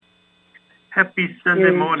Happy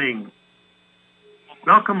Sunday morning.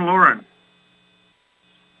 Welcome, Lauren.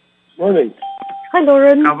 Morning. Hi,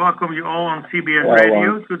 Lauren. I welcome you all on CBS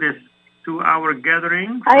Radio to this 2-hour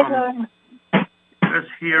gathering Hi, from Lauren. us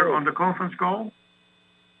here on the conference call.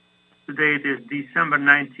 Today it is December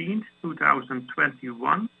 19th,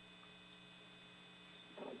 2021.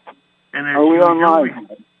 And as Are we usual, online?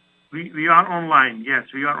 We are online,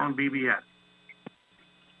 yes. We are on BBS.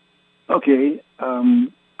 Okay.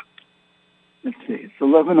 Let's see. It's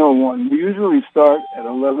 11:01. We usually start at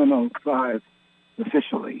 11:05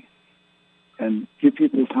 officially and give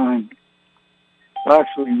people time. Well,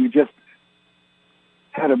 actually, we just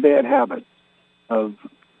had a bad habit of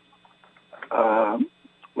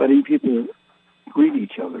letting people greet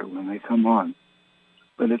each other when they come on.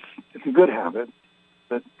 But it's a good habit.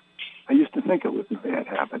 But I used to think it was a bad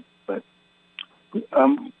habit. But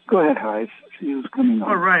go ahead, Heis. See who's coming on.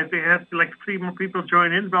 All right. We have like 3 more people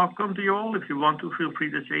join in. Welcome to you all. If you want to, feel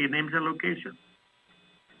free to say your names and location.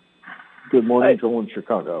 Good morning, Joel in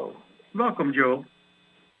Chicago. Welcome, Joe.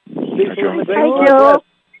 Hi, Joe.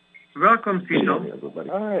 Welcome, Cecil. Everybody.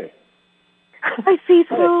 Hi. Hi,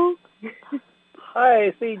 Cecil.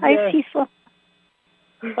 Hi, CJ. Hi, Cecil.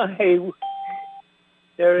 Hi,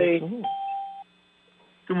 Jerry.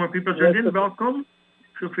 2 more people joined in. Welcome.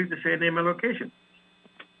 Feel free to say your name and location.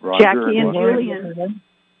 Roger Jackie and Julian.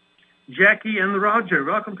 Jackie and Roger,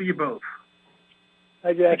 welcome to you both.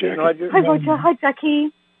 Hi, Jackie and Roger. Hi, Roger. Hi,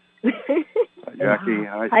 Jackie. Hi, Jackie.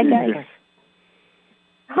 Hi, Hi, CJ. guys.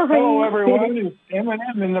 Hello, everyone. It's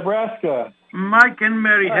M&M in Nebraska. Mike and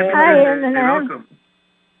Mary, happy Hi, birthday. M&M. Welcome.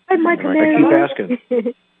 Hi, Mike and I Mary. keep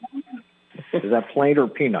asking, is that plain or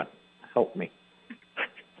peanut? Help me.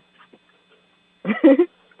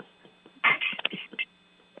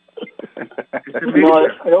 You know,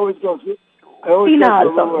 I always go through a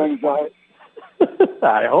little anxiety.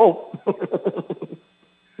 I hope.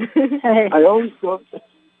 I always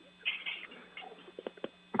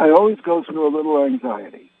go through a little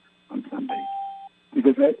anxiety on Sunday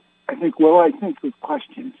because I think with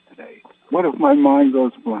questions today. What if my mind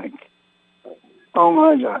goes blank? Oh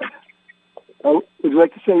my God! Oh, would you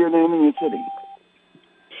like to say your name and your city?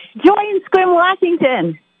 Joy in Scrim,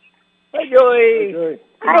 Washington. Hi, Joy.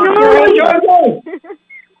 Hi, Joy.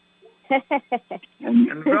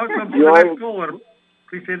 And welcome to Joy. the next caller.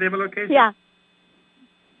 Please say name and location. Yeah.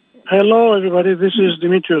 Hello, everybody. This is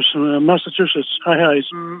Demetrius from Massachusetts. Hi.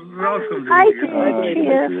 Welcome, Hi, Demetrius.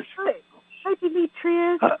 Demetrius. Hi,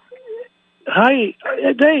 Demetrius. Hi.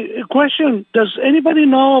 Dave, a question. Does anybody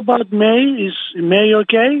know about May? Is May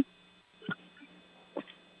okay?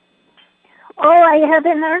 Oh, I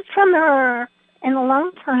haven't heard from her in a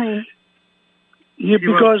long time. Yeah,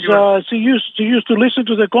 because she used to listen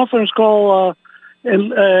to the conference call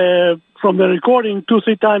and from the recording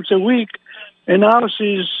 2-3 times a week, and now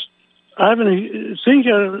I haven't seen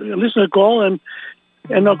her listen to the call, and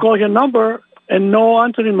I'll call her number, and no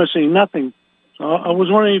answering machine, nothing. So I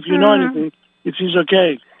was wondering if you know anything, if she's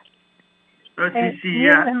okay.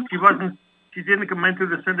 She didn't come into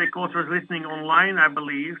the Sunday call. She was listening online, I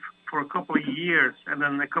believe, for a couple of years, and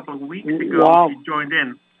then a couple of weeks ago she joined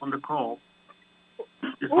in on the call.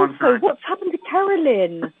 Also, what's happened to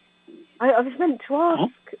Carolyn? I was meant to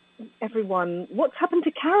ask everyone, what's happened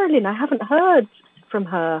to Carolyn? I haven't heard from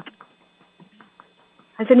her.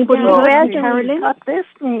 Has anybody heard from Carolyn? Got this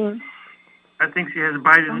name. I think she has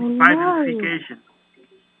Bidenification.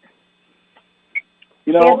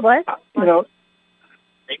 You know, what? You know,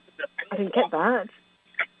 I didn't get that.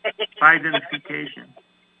 Bidenification.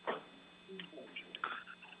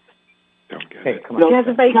 Hey, come on. She has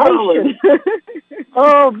a vacation.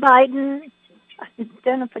 Oh, Biden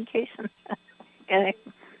identification. Okay.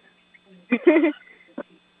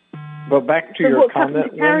 But back to So your what's comment,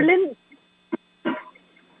 happened to Carolyn?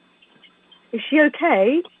 Is she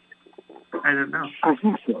okay? I don't know. I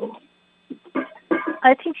think so.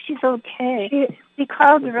 I think she's okay. We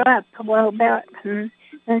called her up a while back, and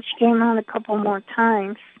then she came on a couple more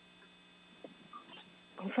times.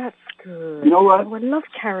 Oh, that's good. You know what? Oh, I love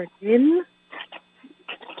Carolyn.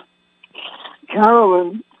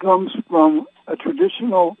 Carolyn comes from a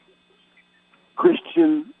traditional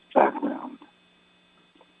Christian background.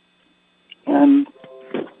 And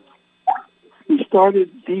we started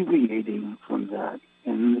deviating from that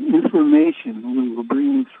and the information we were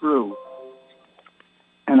bringing through.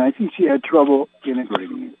 And I think she had trouble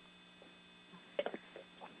integrating it.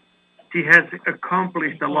 She has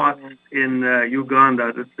accomplished a lot in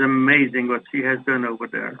Uganda. It's amazing what she has done over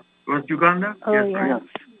there. Was Uganda? Oh, yes. yeah. Right?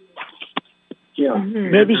 Yeah.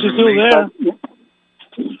 Mm-hmm. Maybe she's still there.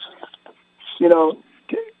 You know,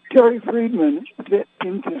 Terry Friedman fit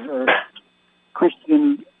into her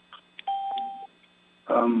Christian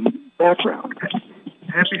background.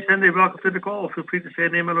 Happy Sunday. Welcome to the call. Feel free to say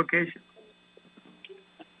name and location.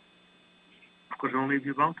 Of course, only if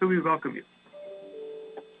you want to, we welcome you.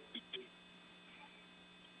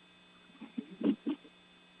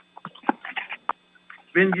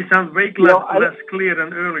 Wynn, you sound way less clear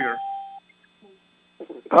than earlier.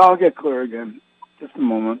 I'll get clear again. Just a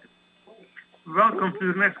moment. Welcome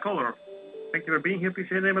to the next caller. Thank you for being here. Please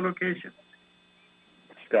say name and location.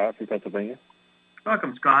 Scott from Pennsylvania.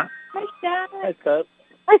 Welcome, Scott. Hi, Scott. Hi, Scott.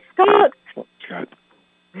 Hi, Scott. Scott.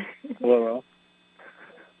 Hello, Al.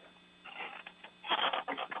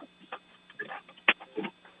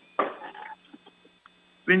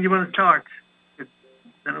 When you want to start? It's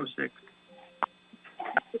 10:06.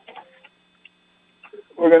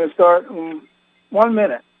 We're going to start in 1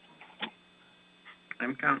 minute.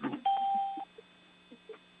 I'm counting.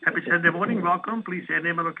 Happy Sunday morning. Welcome. Please say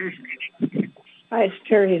name and location. Hi, it's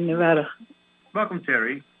Terry in Nevada. Welcome,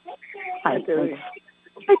 Terry. Hi, Terry.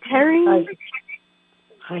 Hi, Terry. Hi.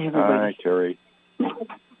 Hi, everybody. Hi, Terry.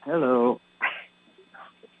 Hello.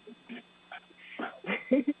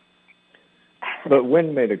 But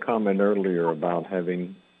Wynn made a comment earlier about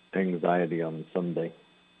having anxiety on Sunday.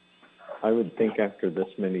 I would think after this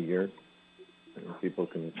many years, people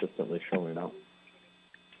consistently showing up,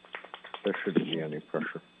 there shouldn't be any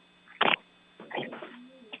pressure.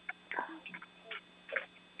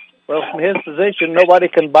 Well, from his position, nobody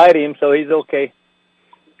can bite him, so he's okay.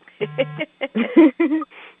 But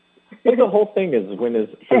the whole thing is, Wynn is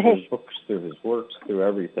through his books, through his works, through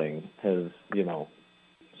everything, has,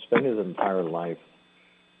 spent his entire life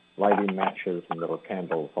lighting matches and little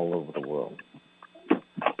candles all over the world.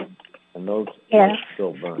 And those are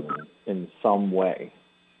still burning in some way.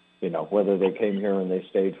 Whether they came here and they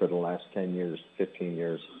stayed for the last 10 years, 15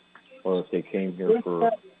 years, or if they came here for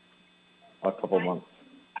a couple months.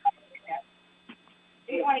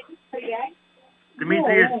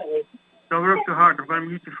 Demetrius, don't work too hard. I'm going to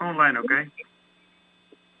mute your phone line, okay?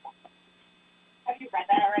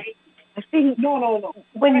 I think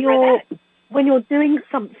when you're doing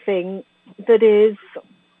something that is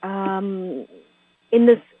in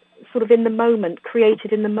the moment,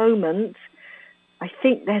 created in the moment, I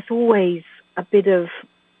think there's always a bit of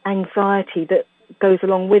anxiety that goes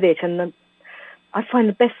along with it, and I find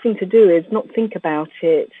the best thing to do is not think about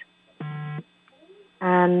it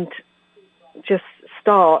and just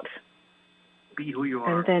start. Be who you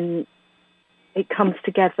are. And then it comes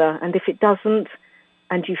together, and if it doesn't,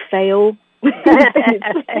 and you fail, there's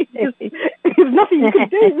nothing you can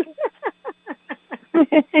do.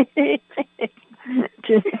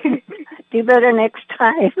 Do better next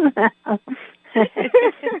time. Turn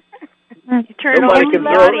it over to the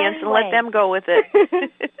audience and let them go with it.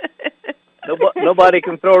 Nobody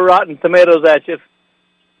can throw rotten tomatoes at you.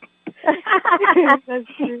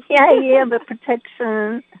 Yeah, but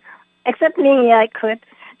protection. Except me, I could.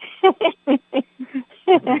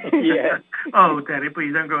 Yeah. Oh, Teddy,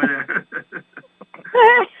 please don't go there.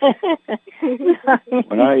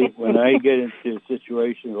 When I get into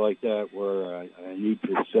situations like that where I need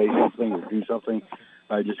to say something or do something,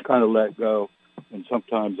 I just kind of let go. And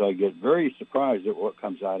sometimes I get very surprised at what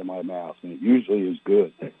comes out of my mouth, and it usually is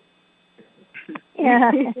good.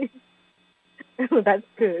 Yeah. Oh, that's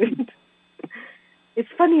good. It's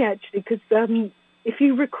funny, actually, because if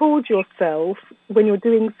you record yourself when you're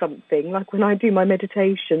doing something, like when I do my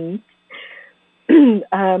meditation,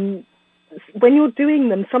 when you're doing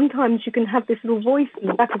them, sometimes you can have this little voice in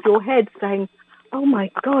the back of your head saying, "Oh my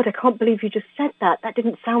God, I can't believe you just said that. That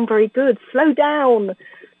didn't sound very good. Slow down.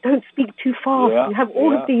 Don't speak too fast." You have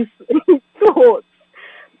all of these thoughts.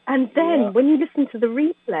 And then when you listen to the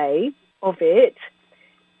replay of it,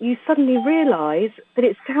 you suddenly realize that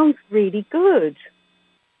it sounds really good.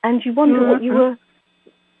 And you wonder what you were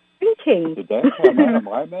thinking. Did that come out of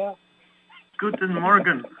my mouth? Guten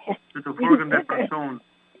Morgen. Guten Morgen, der Person.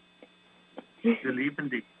 Wir lieben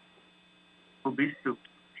dich. Wo bist du?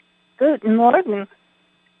 Guten Morgen.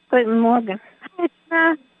 Guten Morgen.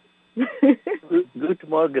 Guten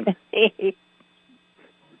Morgen.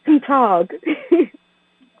 Guten Tag.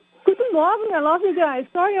 Guten Morgen, I love you guys.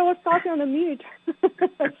 Sorry, I was talking on the mute.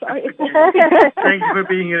 Sorry. Thank you for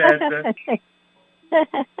being here, Esther.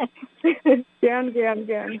 Gern.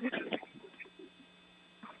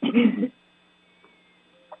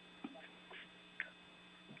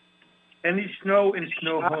 Any snow in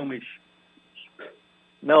Snohomish?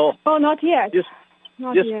 No. Oh, not yet. Just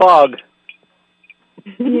yet. fog.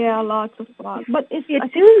 Yeah, lots of fog. But it's a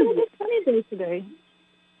sunny day today.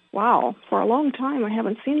 Wow, for a long time I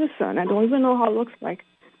haven't seen the sun. I don't even know how it looks like.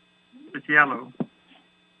 It's yellow.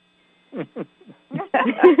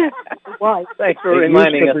 Why? Thanks for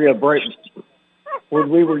reminding us. When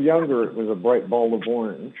we were younger, it was a bright ball of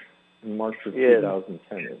orange. In March of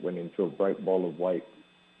 2010, it went into a bright ball of white.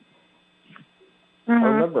 I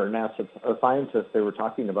remember a scientist, they were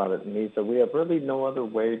talking about it, and he said, we have really no other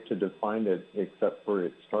way to define it except for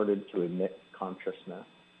it started to emit consciousness.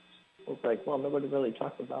 I was like, well, nobody really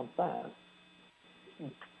talked about that.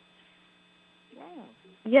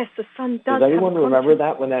 Yes, the sun does. Does anyone remember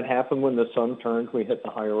that when that happened, when the sun turned, we hit the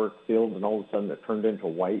high-arc field, and all of a sudden it turned into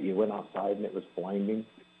white? You went outside, and it was blinding.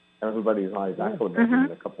 Everybody's eyes acclimated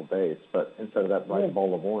in a couple of days, but instead of that bright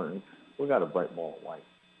ball of orange, we got a bright ball of white.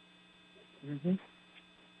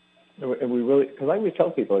 And we really, because I always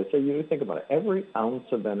tell people, I say, you think about it, every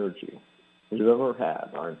ounce of energy we've ever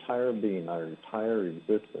had, our entire being, our entire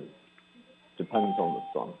existence, depends on the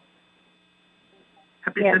sun.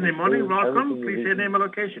 Happy Sunday morning, welcome. Please say name and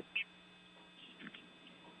location.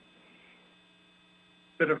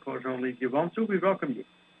 But of course, only if you want to, we welcome you.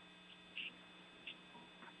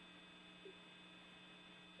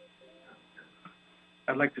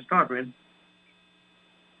 I'd like to start, Wynn.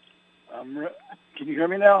 Can you hear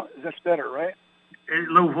me now? That's better, right?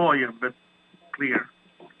 Low volume, but clear.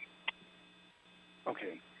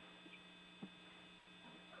 Okay.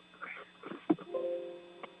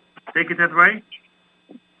 Take it that way?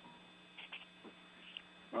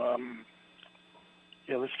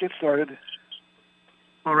 Yeah, let's get started.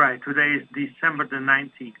 All right, today is December the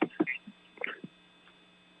 19th.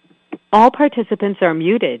 All participants are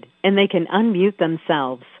muted, and they can unmute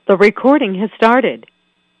themselves. The recording has started.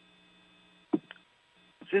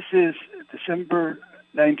 This is December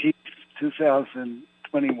 19th,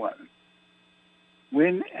 2021.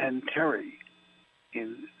 Wynn and Terry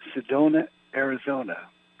in Sedona, Arizona.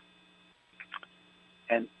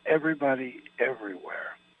 And everybody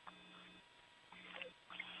everywhere.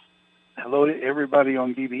 Hello to everybody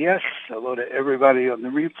on BBS. Hello to everybody on the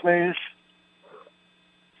replays.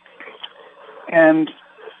 And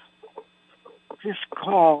this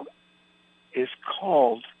call is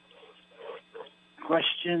called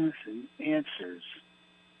Questions and Answers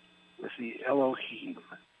with the Elohim.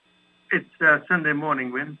 It's Sunday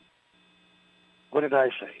morning, Wynn. What did I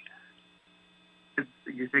say?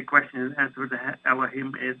 You say Questions and Answers with the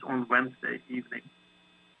Elohim is on Wednesday evening.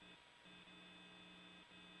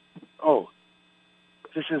 Oh,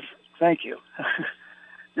 thank you.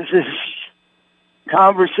 This is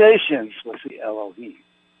Conversations with the Elohim.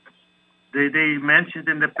 They mentioned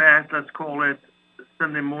in the past, let's call it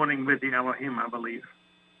Sunday morning with the Elohim, I believe.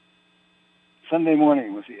 Sunday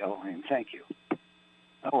morning with the Elohim, thank you.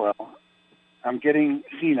 Oh, well, I'm getting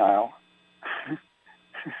senile.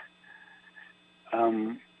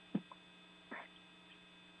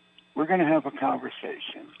 We're going to have a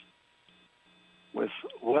conversation with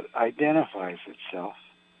what identifies itself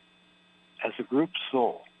as a group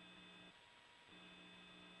soul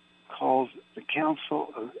called the Council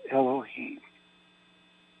of Elohim.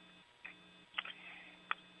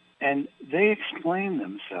 And they explain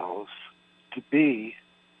themselves to be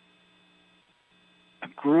a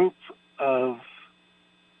group of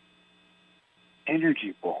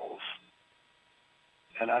energy balls.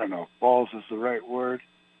 And I don't know if balls is the right word,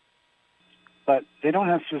 but they don't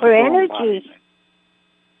have physical embodiment.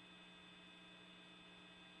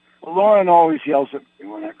 Well, Lauren always yells at me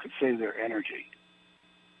when I could say their energy.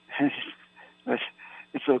 But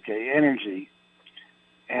it's okay, energy.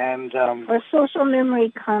 And or social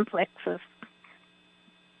memory complexes.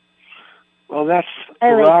 Well, that's the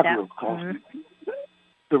Ra group calls it.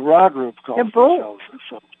 The Ra group calls themselves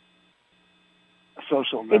a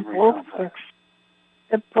social memory complex.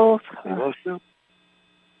 They both are. They both do?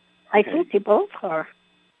 I think they both are.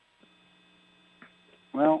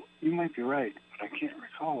 Well, you might be right, but I can't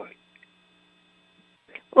recall it.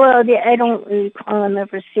 Well, I don't recall them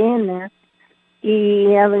ever saying that.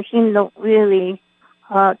 The Elohim don't really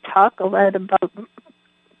talk a lot about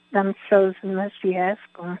themselves unless we ask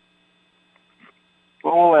them.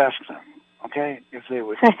 Well, we'll ask them, okay, if they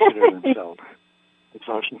would consider themselves.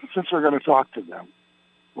 Since we're going to talk to them,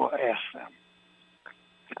 we'll ask them.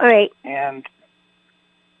 All right. And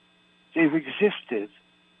they've existed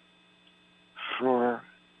for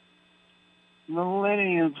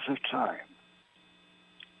millenniums of time.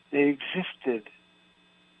 They existed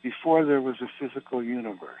before there was a physical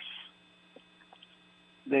universe.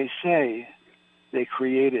 They say they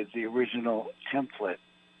created the original template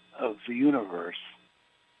of the universe.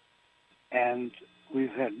 And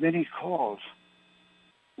we've had many calls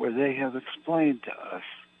where they have explained to us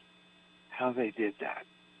how they did that.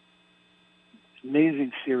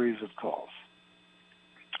 Amazing series of calls.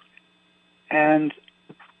 And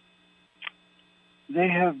they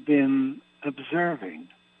have been observing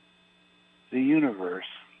the universe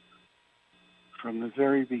from the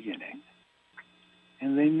very beginning,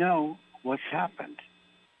 and they know what's happened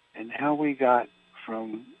and how we got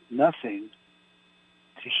from nothing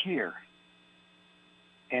to here.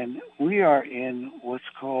 And we are in what's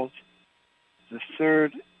called the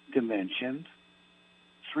third dimension,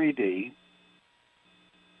 3D.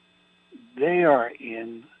 They are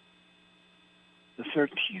in the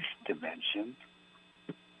 13th dimension,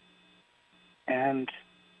 and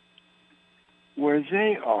where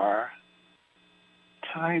they are,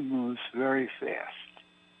 time moves very fast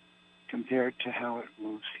compared to how it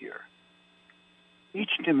moves here.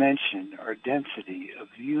 Each dimension or density of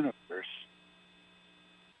the universe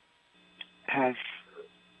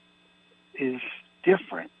is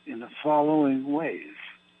different in the following ways.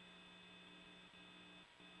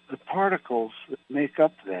 The particles that make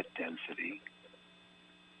up that density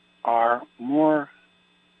are more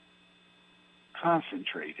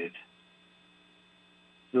concentrated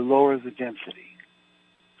the lower the density.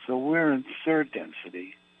 So we're in third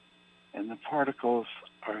density, and the particles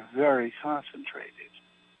are very concentrated.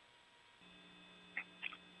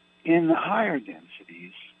 In the higher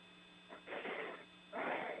densities,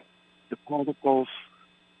 the particles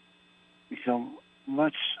become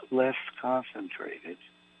much less concentrated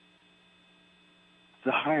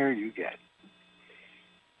the higher you get.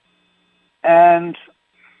 And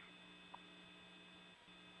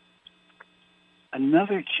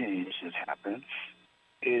another change that happens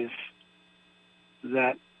is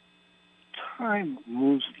that time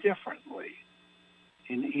moves differently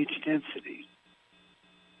in each density.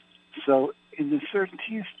 So in the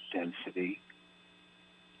 13th density,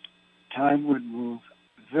 time would move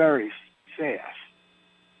very fast.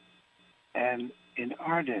 And in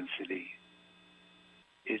our density,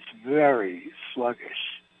 it's very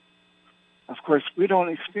sluggish. Of course, we don't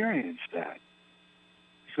experience that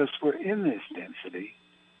because we're in this density,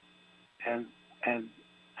 and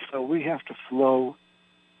so we have to flow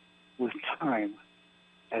with time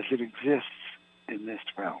as it exists in this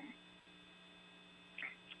realm.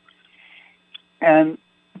 And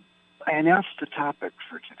I announced the topic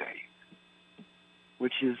for today,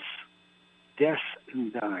 which is death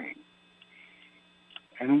and dying.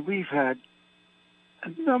 And we've had a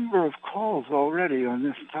number of calls already on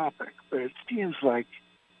this topic, but it seems like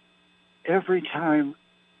every time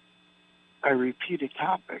I repeat a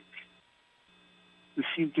topic, we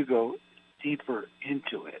seem to go deeper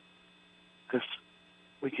into it because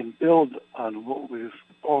we can build on what we've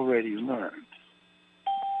already learned.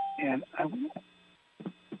 And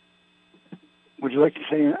would you like to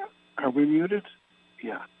say, are we muted?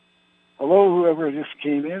 Yeah. Hello, whoever just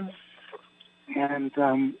came in. And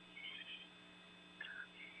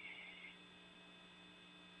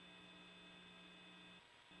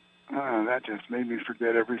that just made me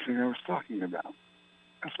forget everything I was talking about.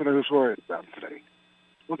 That's what I was worried about today.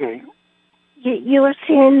 Okay. You were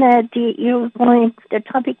saying that the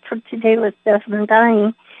topic for today was death and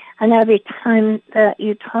dying, and every time that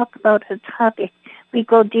you talk about a topic, we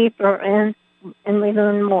go deeper and we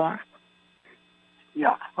learn more.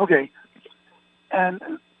 Yeah, okay. And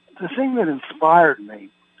the thing that inspired me,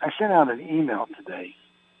 I sent out an email today,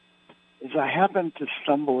 is I happened to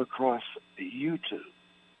stumble across YouTube.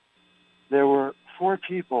 There were 4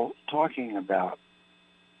 people talking about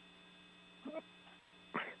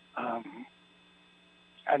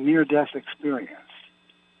a near-death experience.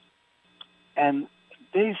 And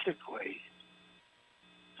basically,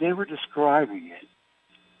 they were describing it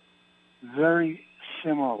very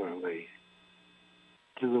similarly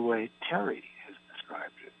to the way Terry has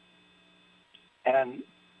described it. And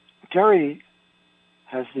Terry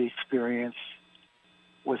has the experience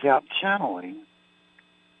without channeling.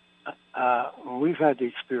 We've had the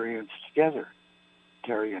experience together,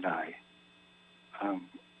 Terry and I,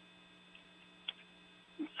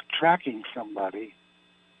 tracking somebody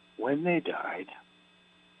when they died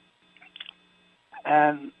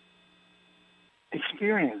and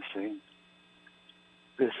experiencing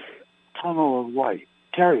this tunnel of light.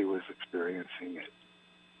 Terry was experiencing it.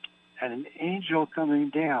 And an angel coming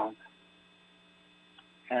down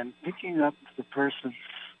and picking up the person's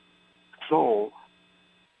soul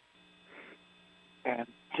and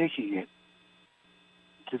taking it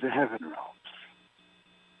to the heaven realms.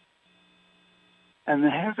 And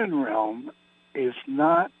the heaven realm is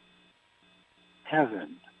not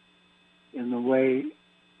heaven in the way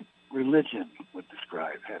religion would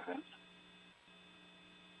describe heaven.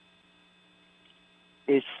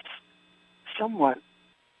 It's somewhat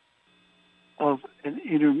of an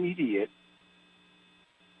intermediate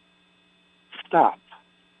stop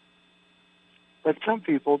But some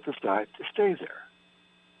people decide to stay there.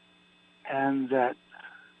 And that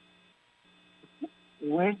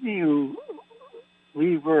when you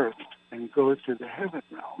leave Earth and go to the heaven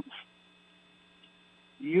realms,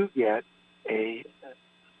 you get a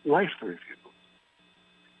life review.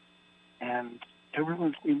 And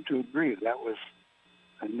everyone seemed to agree that was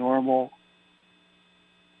a normal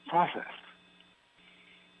process.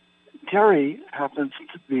 Terry happens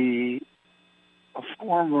to be a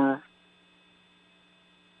former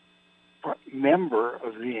member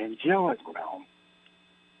of the angelic realm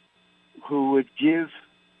who would give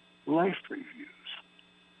life reviews.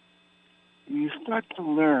 And you start to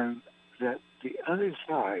learn that the other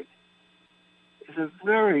side is a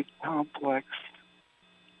very complex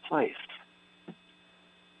place.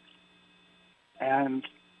 And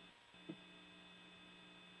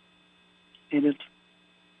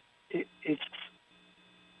it's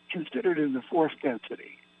considered in the fourth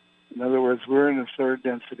density. In other words, we're in the third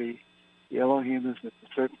density. The Elohim is in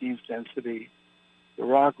the 13th density. The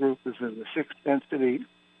Ra group is in the 6th density.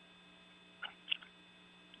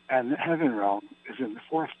 And the heaven realm is in the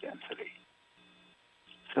 4th density.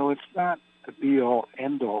 So it's not a be-all,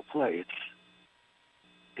 end-all place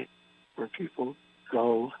where people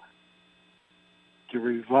go to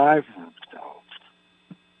revive themselves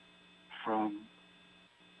from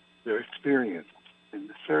their experience in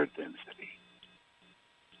the third density.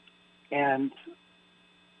 And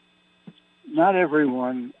not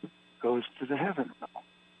everyone goes to the heaven realm.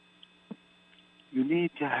 You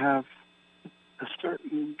need to have a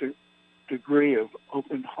certain degree of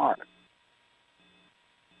open heart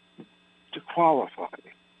to qualify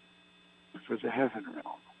for the heaven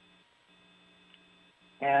realm.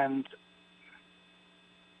 And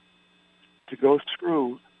to go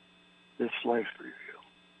through this life review.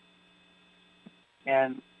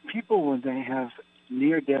 And people, when they have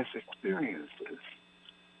near-death experiences,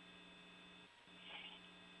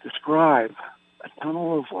 describe a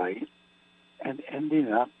tunnel of light and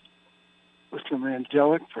ending up with some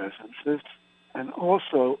angelic presences and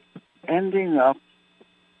also ending up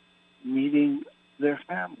meeting their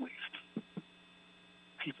families,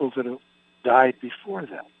 people that have died before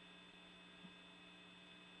them.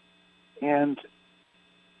 And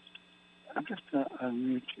I'm just going to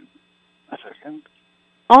unmute you a second.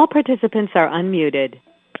 All participants are unmuted.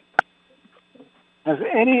 Has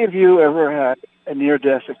any of you ever had a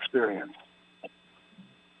near-death experience?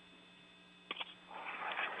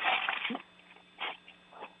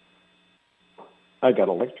 I got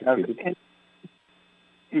electrocuted.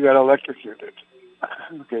 You got electrocuted.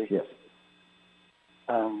 Okay. Yes.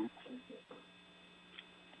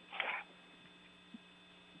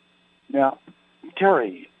 Now,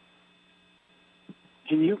 Terry,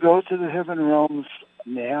 can you go to the heaven realms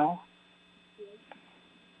now?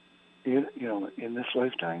 You know, in this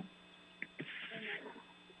lifetime?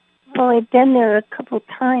 Well, I've been there a couple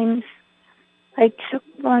times. I took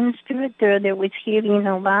one spirit there that was having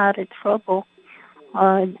a lot of trouble.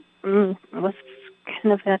 Was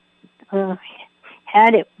kind of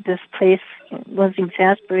this place was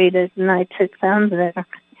exasperated, and I took them there.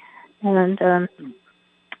 And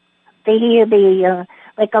they had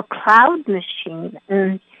like a cloud machine,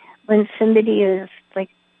 and when somebody is like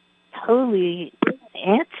totally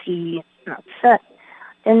antsy and upset,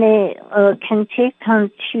 then they can take them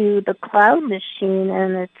to the cloud machine,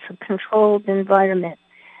 and it's a controlled environment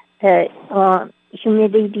that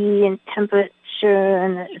humidity and temperature,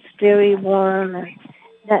 and it's very warm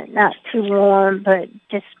and not too warm, but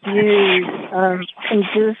just very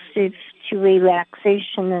conducive to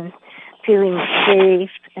relaxation and feeling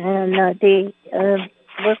safe. And they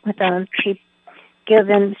work with them to give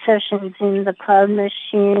them sessions in the cloud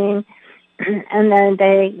machine, and then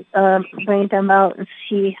they bring them out and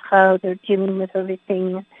see how they're dealing with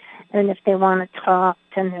everything. And if they want to talk,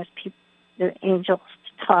 then there's people, there are angels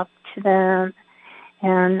to talk to them.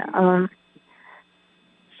 And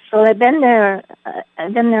so I've been there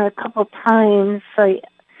a couple times. So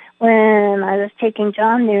when I was taking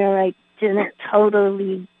John there, I didn't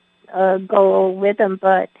totally go with him,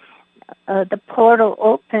 but the portal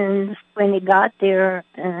opened when he got there,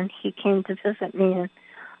 and he came to visit me.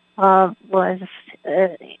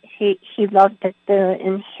 And he loved it there,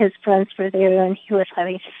 and his friends were there, and he was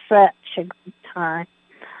having such a good time.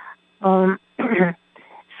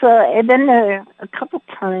 So I've been there a couple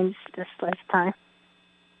times this lifetime.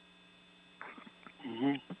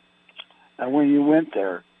 Mm-hmm. And when you went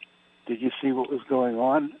there, did you see what was going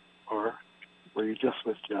on, or were you just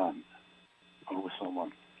with John or with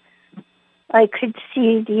someone? I could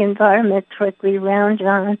see the environment directly around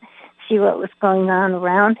John, see what was going on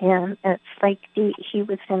around him. It's like he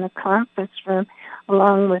was in a conference room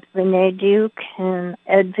along with Renee Duke and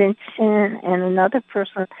Ed Vincent and another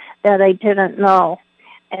person that I didn't know.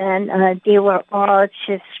 And they were all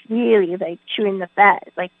just really like chewing the fat,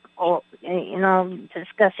 like,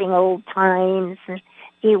 discussing old times. And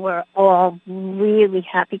they were all really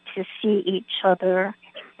happy to see each other.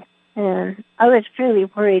 And I was really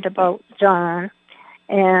worried about John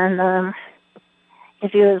and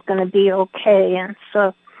if he was going to be okay. And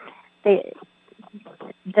so the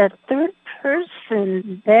third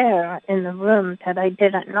person there in the room that I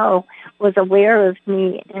didn't know was aware of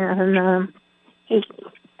me, and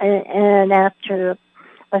after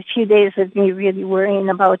a few days of me really worrying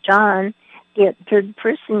about John, the third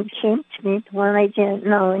person came to me, the one I didn't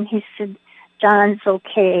know, and he said, John's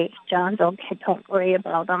okay. John's okay. Don't worry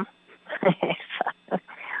about him.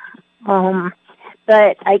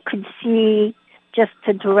 But I could see just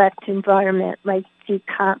a direct environment, like the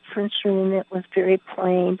conference room. It was very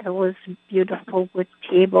plain. There was a beautiful wood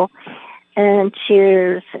table and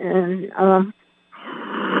chairs, and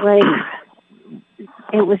like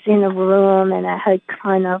it was in a room, and it had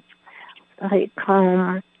kind of like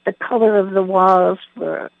the color of the walls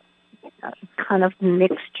were kind of a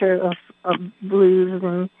mixture of blues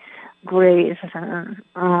and grays and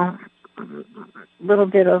a little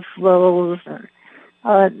bit of rose, and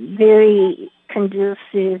very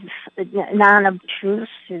conducive,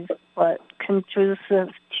 non-obtrusive, but conducive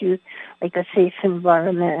to like a safe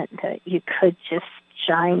environment that you could just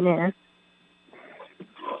shine in.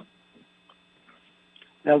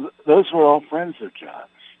 Now, those were all friends of John's,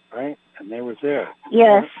 right? And they were there.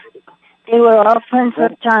 Yes, they were all friends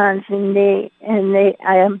of John's, and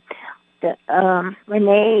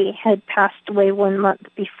Renee had passed away 1 month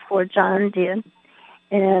before John did,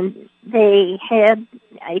 and I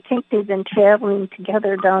think they've been traveling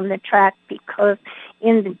together down the track because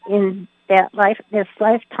in this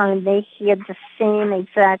lifetime they had the same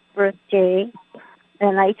exact birthday,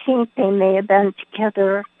 and I think they may have been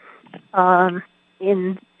together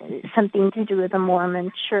in something to do with the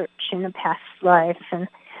Mormon church in a past life, and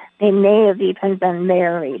they may have even been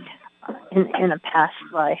married in a past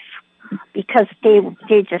life because they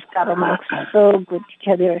just got along so good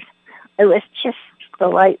together. It was just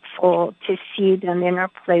delightful to see them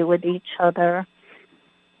interplay with each other.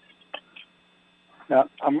 Now,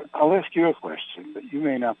 I'll ask you a question, but you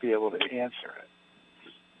may not be able to answer it.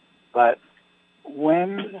 But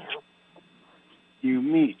when you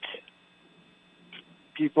meet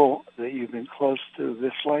people that you've been close to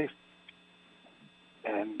this life,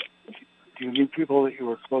 and do you meet people that you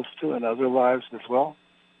were close to in other lives as well?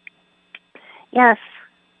 Yes.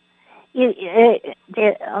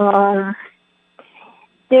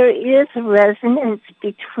 There is a resonance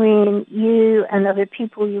between you and other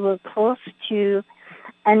people you were close to,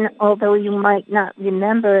 and although you might not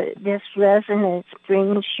remember, this resonance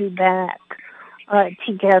brings you back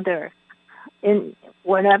together in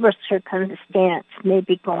whatever circumstance may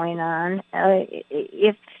be going on.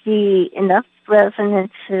 If enough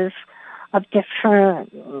resonances of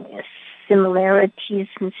different similarities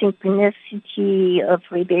and synchronicity of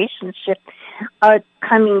relationship are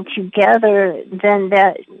coming together, then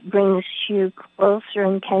that brings you closer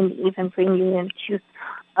and can even bring you into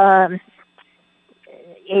a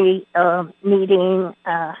meeting,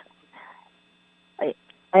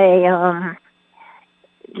 a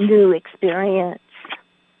new experience.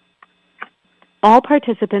 All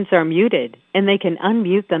participants are muted, and they can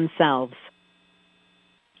unmute themselves.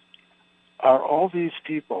 Are all these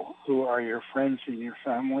people who are your friends in your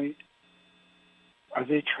family, are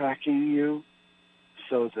they tracking you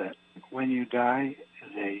so that when you die,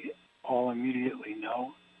 they all immediately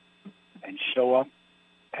know and show up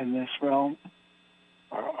in this realm?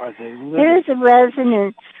 Or are they living? There is a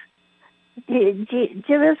resonance.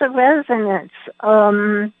 There is a resonance.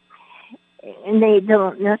 And they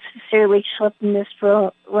don't necessarily show up in this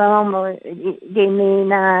realm, or they may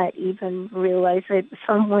not even realize it.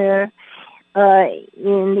 Somewhere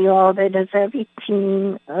in the all that is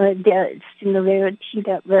everything, that similarity,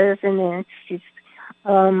 that resonance is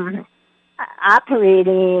operating,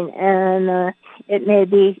 and it may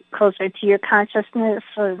be closer to your consciousness,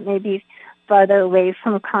 or it may be farther away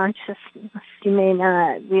from consciousness. You may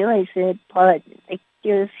not realize it, but it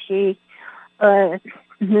gives you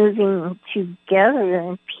moving together,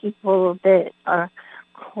 and people that are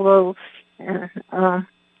close, and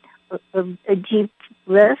a deep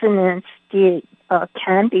resonance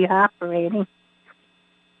can be operating.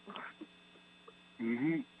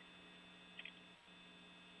 Mm-hmm.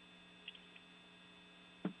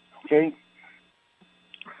 Okay.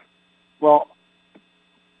 Well,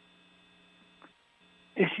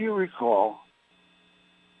 if you recall,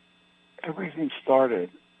 everything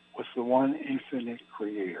started with the one infinite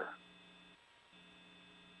creator.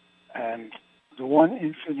 And the one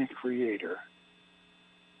infinite creator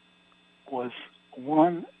was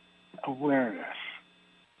one awareness.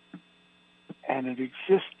 And it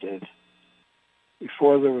existed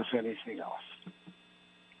before there was anything else.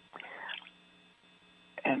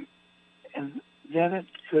 And then it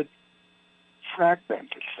could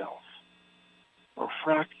fragment itself, or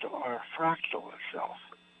fractal itself,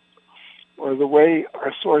 or the way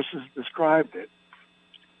our sources described it,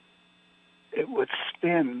 it would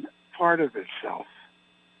spin part of itself,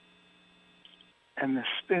 and the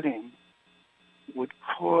spinning would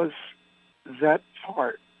cause that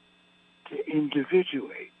part to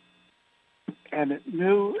individuate, and it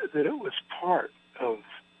knew that it was part of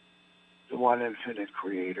the one infinite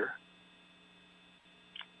creator,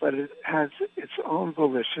 but it has its own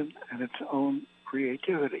volition and its own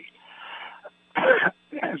creativity.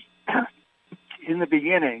 In the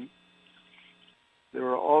beginning, there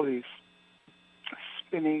were all these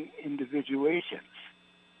spinning individuations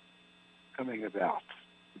coming about.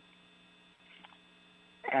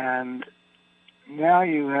 And now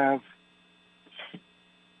you have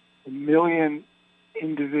 1 million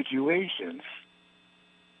individuations,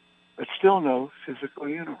 but still no physical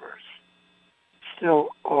universe. Still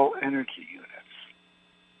all energy units.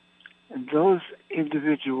 And those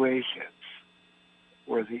individuations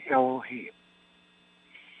were the Elohim.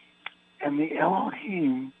 And the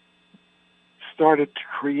Elohim started to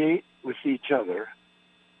create with each other.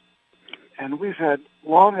 And we've had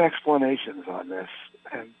long explanations on this.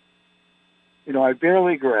 And, I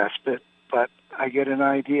barely grasp it, but I get an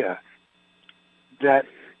idea that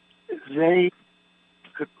they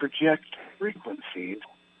could project frequencies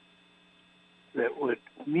that would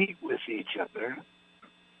meet with each other,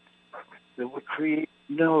 that would create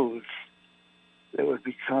nodes that would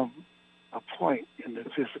become a point in the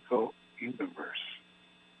physical universe.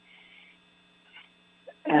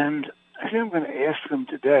 And I think I'm going to ask them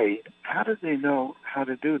today, how did they know how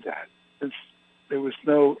to do that? Since there was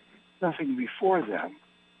nothing before them,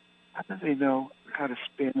 how did they know how to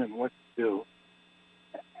spin and what to do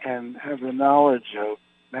and have the knowledge of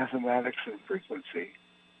mathematics and frequency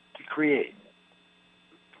to create?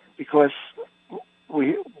 Because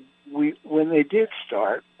when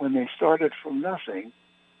they started from nothing,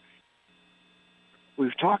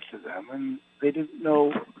 we've talked to them and they didn't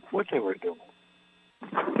know what they were doing.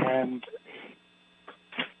 And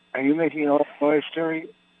are you making a noise, Terry?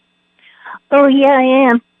 Oh, yeah, I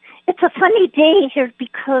am. It's a funny day here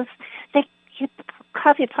because the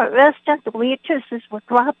coffee pot restaurant, the waitresses were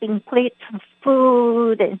dropping plates of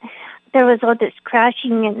food, and there was all this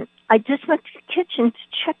crashing, and I just went to the kitchen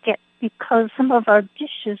to check it because some of our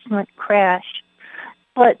dishes went crash.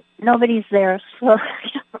 But nobody's there, so I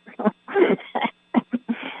don't know.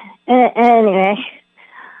 Anyway,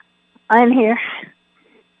 I'm here.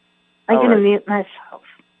 I'm going to mute myself.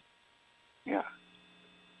 Yeah.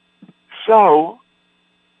 So,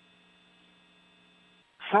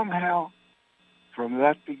 somehow, from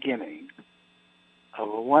that beginning of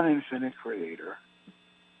a one infinite creator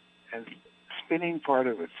and spinning part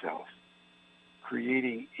of itself,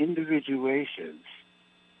 creating individuations,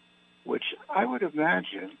 which I would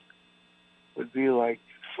imagine would be like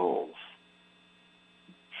souls.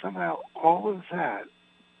 Somehow all of that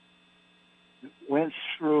went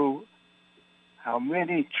through how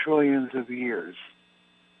many trillions of years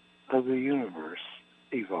of the universe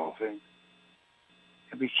evolving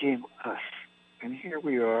and became us. And here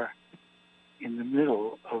we are in the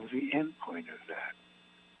middle of the end point of that.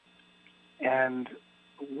 And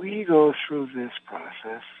we go through this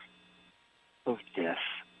process of death,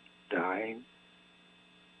 dying,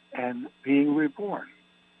 and being reborn.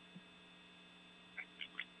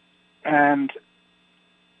 And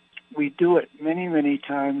we do it many, many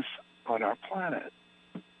times on our planet.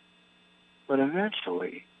 But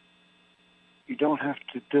eventually, you don't have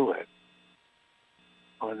to do it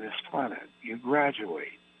on this planet. You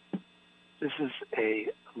graduate. This is a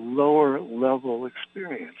lower level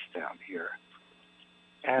experience down here.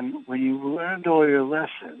 And when you learned all your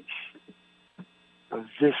lessons of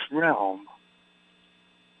this realm,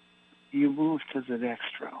 you move to the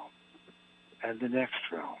next realm, and the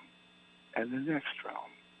next realm, and the next realm.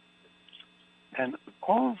 And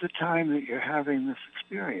all the time that you're having this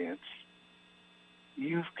experience,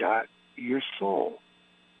 you've got your soul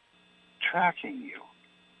tracking you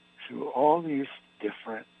through all these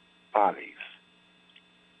different bodies.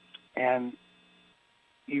 And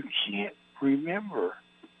you can't remember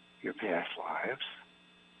your past lives,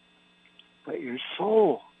 but your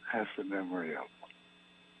soul has the memory of them.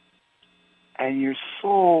 And your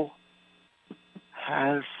soul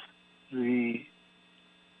has is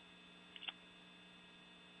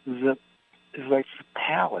like the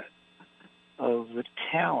palette of the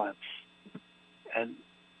talents and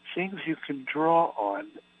things you can draw on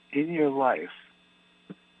in your life.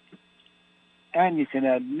 And you can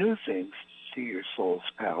add new things to your soul's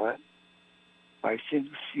palette by things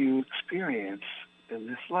you experience in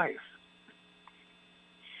this life.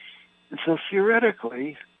 And so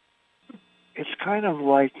theoretically, it's kind of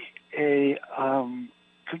like a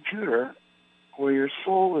computer where your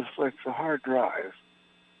soul is like the hard drive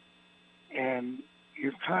and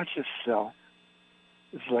your conscious self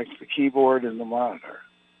is like the keyboard and the monitor.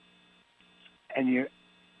 And you're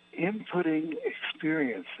inputting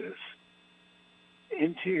experiences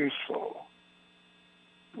into your soul,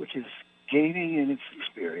 which is gaining in its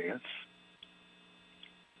experience.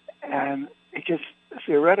 And it gets,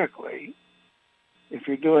 theoretically, if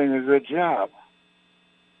you're doing a good job,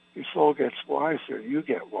 your soul gets wiser, you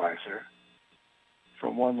get wiser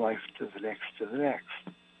from one life to the next to the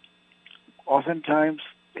next. Oftentimes,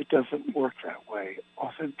 it doesn't work that way.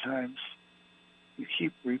 Oftentimes, you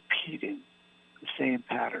keep repeating the same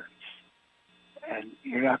patterns, and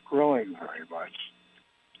you're not growing very much.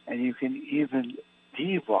 And you can even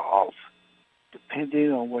devolve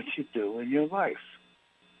depending on what you do in your life.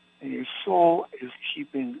 And your soul is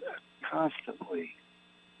keeping constantly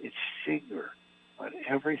its finger on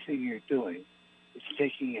everything you're doing. It's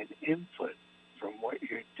taking an input from what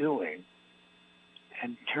you're doing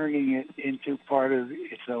and turning it into part of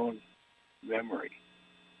its own memory.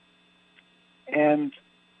 And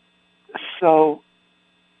so,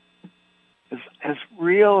 as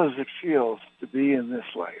real as it feels to be in this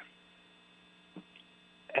life,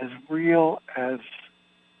 as real as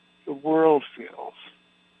the world feels,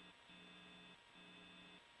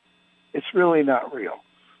 it's really not real.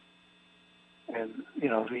 And,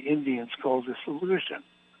 the Indians call this illusion.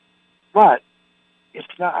 But it's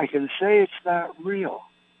not, I can say it's not real,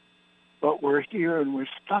 but we're here and we're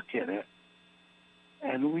stuck in it.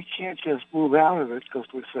 And we can't just move out of it because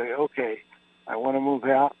we say, okay, I want to move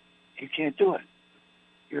out. You can't do it.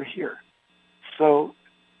 You're here. So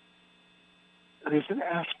there's an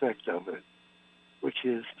aspect of it which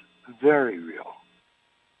is very real.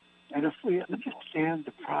 And if we understand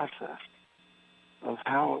the process of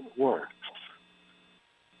how it works,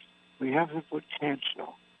 we have the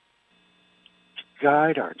potential to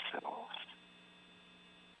guide ourselves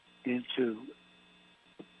into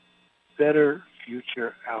better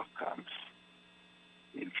future outcomes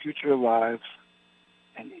in future lives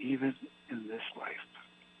and even in this life.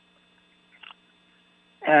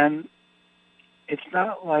 And it's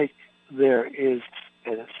not like there is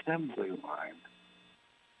an assembly line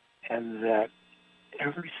and that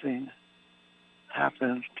everything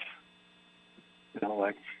happens,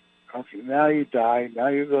 like, okay, now you die, now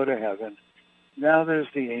you go to heaven, now there's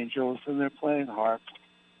the angels and they're playing harps,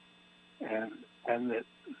 and that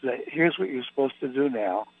here's what you're supposed to do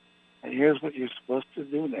now, and here's what you're supposed to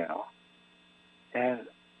do now. And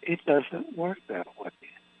it doesn't work that way.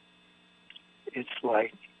 It's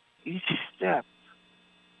like each step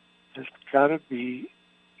has got to be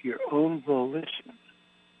your own volition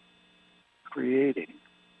creating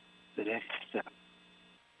the next step.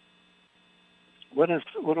 What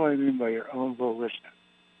do I mean by your own volition?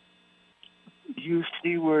 You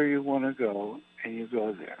see where you want to go, and you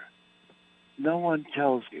go there. No one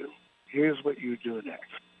tells you, here's what you do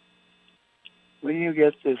next. When you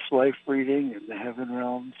get this life reading in the heaven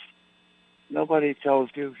realms, nobody tells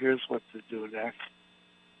you, here's what to do next.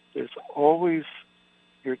 There's always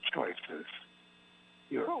your choices.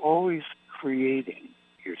 You're always creating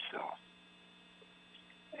yourself.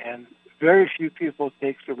 And very few people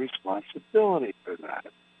take the responsibility for that.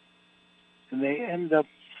 And they end up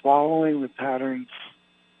following the patterns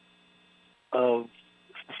of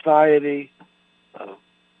society, of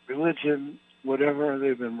religion, whatever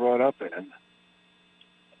they've been brought up in.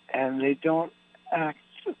 And they don't act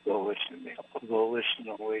volitionally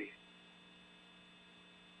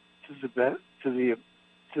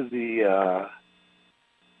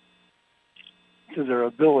to their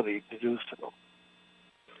ability to do so.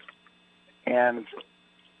 And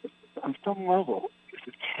on some level, it's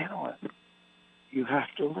a talent you have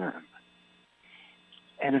to learn.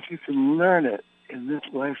 And if you can learn it in this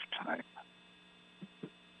lifetime,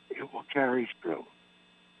 it will carry through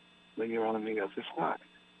when you're on the other side.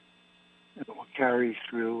 It will carry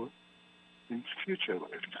through in future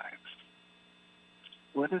lifetimes.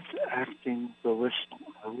 What is acting volitionally?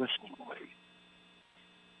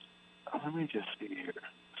 Let me just see here.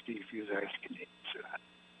 See if you guys can answer that.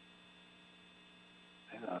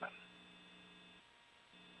 Hang on.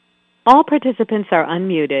 All participants are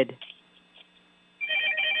unmuted.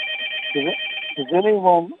 Does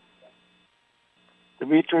anyone,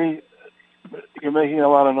 Dimitri, you're making a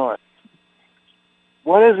lot of noise.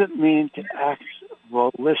 What does it mean to act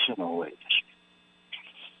volitionally?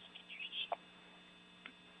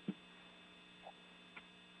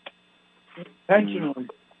 Intentionally.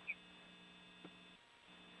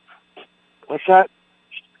 What's that?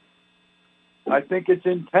 I think it's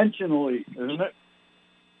intentionally, isn't it?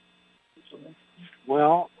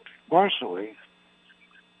 Well, partially.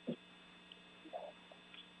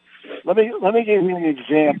 Let me give you an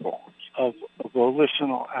example of a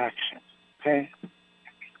volitional action. Okay,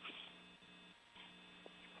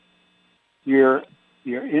 you're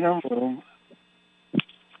in a room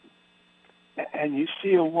and you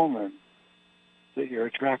see a woman that you're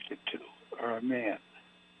attracted to, or a man,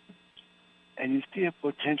 and you see a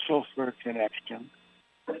potential for a connection,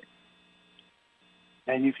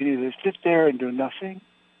 and you can either sit there and do nothing,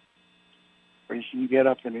 or you can get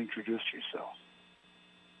up and introduce yourself.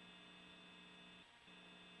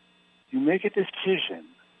 You make a decision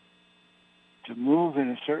to move in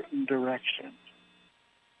a certain direction.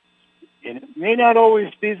 And it may not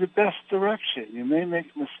always be the best direction. You may make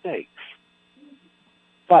mistakes.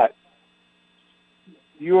 But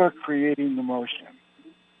you are creating the motion.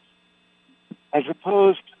 As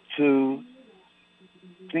opposed to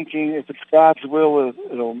thinking if it's God's will,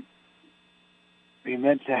 it'll be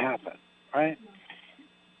meant to happen, right?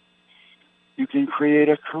 You can create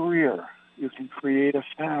a career. You can create a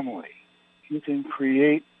family. You can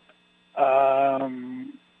create a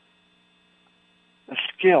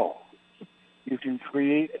skill. You can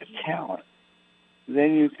create a talent.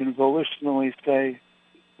 Then you can volitionally say,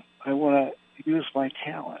 I want to use my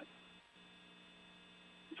talent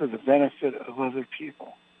for the benefit of other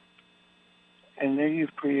people. And then you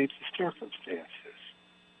create the circumstances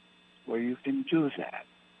where you can do that.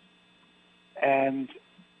 And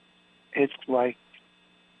it's like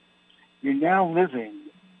you're now living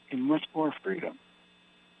in much more freedom.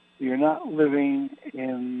 You're not living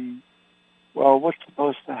in, well, what's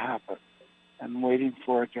supposed to happen, and waiting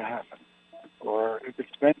for it to happen. Or if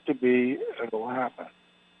it's meant to be, it will happen.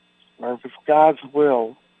 Or if it's God's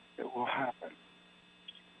will, it will happen.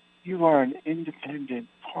 You are an independent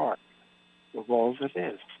part of all that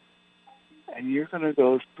is. And you're going to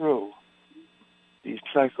go through these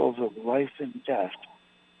cycles of life and death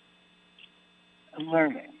and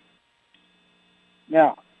learning.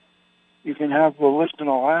 Now, you can have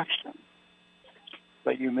volitional action,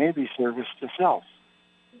 but you may be service to self.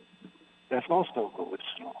 That's also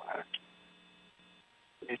volitional action.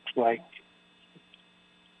 It's like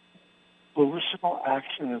volitional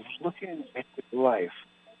action is looking at your life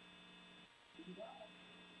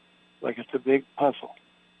like it's a big puzzle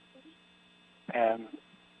and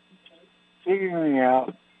figuring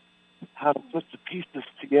out how to put the pieces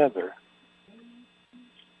together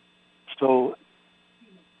so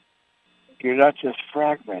you're not just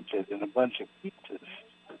fragmented in a bunch of pieces,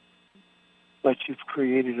 but you've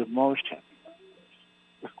created a motion,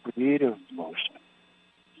 a creative motion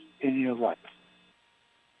in your life.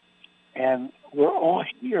 And we're all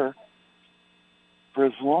here for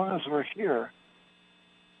as long as we're here,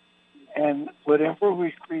 and whatever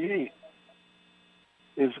we create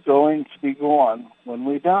is going to be gone when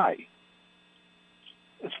we die.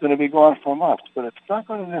 It's going to be gone from us, but it's not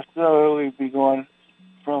going to necessarily be gone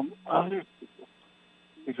from other people,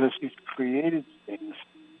 because we've created things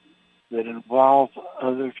that involve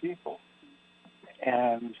other people.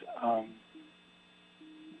 And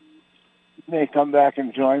you may come back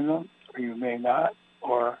and join them, or you may not,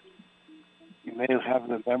 or you may have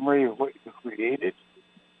the memory of what you created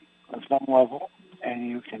on some level, and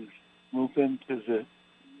you can move into the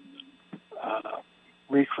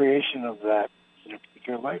recreation of that in a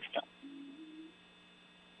particular lifetime.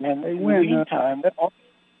 And in the meantime,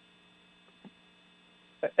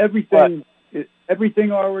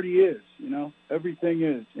 everything already is, everything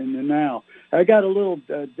is in the now. I got a little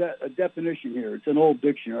a definition here. It's an old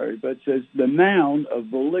dictionary, but it says the noun of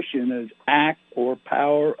volition is act or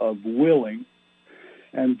power of willing,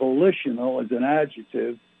 and volitional as an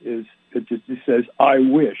adjective it just says I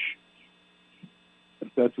wish.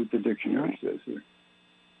 That's what the dictionary says here.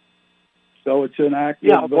 So it's an act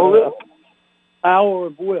of power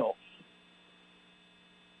of will.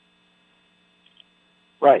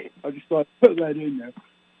 Right. I just thought I'd put that in there.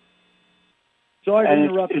 Sorry to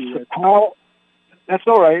interrupt you. That's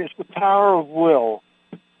all right. It's the power of will,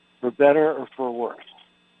 for better or for worse.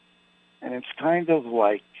 And it's kind of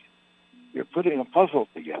like you're putting a puzzle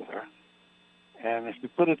together, and if you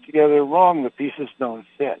put it together wrong, the pieces don't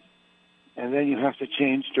fit. and then you have to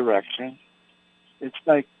change direction. It's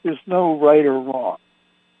like there's no right or wrong,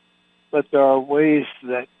 but there are ways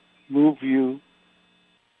that move you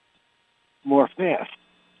more fast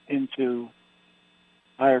into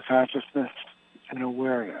higher consciousness and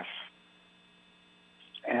awareness.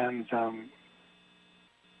 And I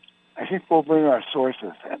think we'll bring our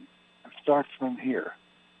sources in and start from here,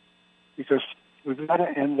 because we've got to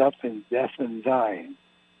end up in death and dying.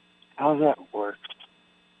 How that works,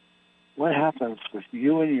 what happens with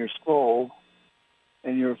you and your soul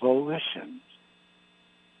and your volition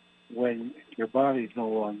when your body no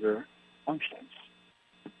longer functions.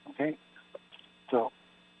 Okay? So,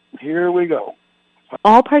 here we go.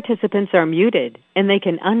 All participants are muted, and they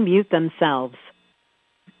can unmute themselves.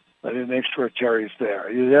 Let me make sure Terry's there.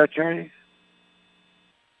 Are you there, Terry?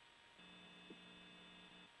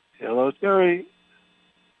 Hello, Terry.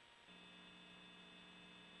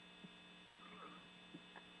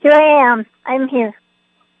 Here I am. I'm here.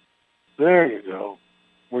 There you go.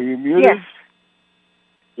 Were you muted? Yes.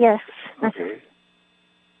 Yes. Okay.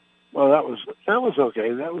 Well, that was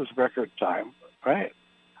okay. That was record time, right?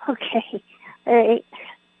 Okay. All right.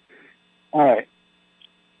 All right.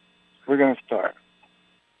 We're going to start.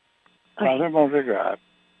 Okay. Father, Mother, God,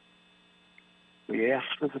 we ask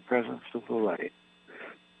for the presence of the light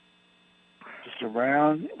to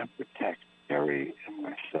surround and protect Terry and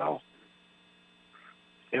myself,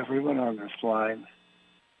 everyone on this line,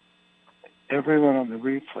 everyone on the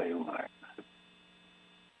replay line,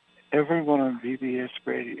 everyone on BBS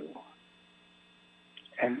Radio,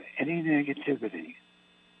 and any negativity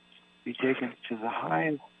be taken to the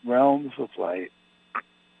high realms of light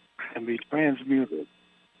and be transmuted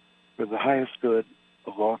for the highest good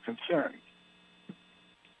of all concerned.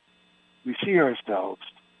 We see ourselves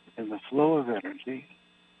in the flow of energy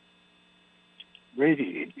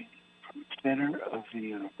radiating from the center of the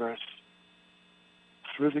universe,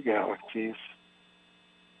 through the galaxies,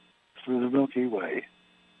 through the Milky Way,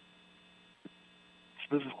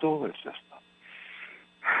 through the solar system,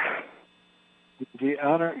 the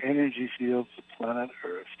outer energy fields of planet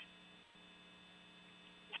Earth,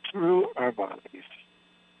 through our bodies,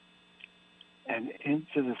 and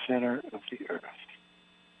into the center of the Earth.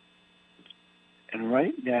 And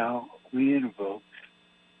right now, we invoke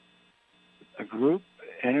a group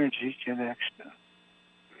energy connection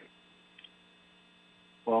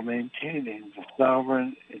while maintaining the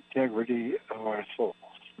sovereign integrity of our souls.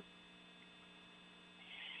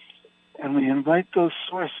 And we invite those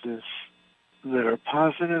sources that are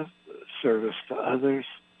positive service to others,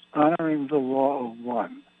 honoring the law of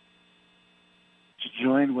one, to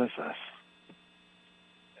join with us.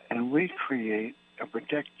 And we create a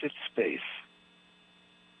protected space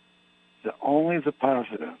that only the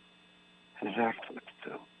positive has access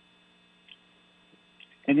to.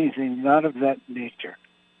 Anything not of that nature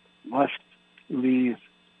must leave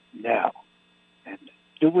now. And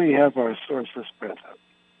do we have our sources present?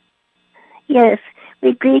 Yes,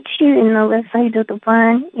 we greet you in the light of the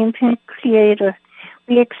divine infinite creator.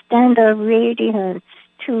 We extend our radiance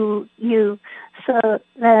to you so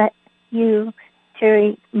that you,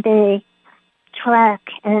 Terry, may track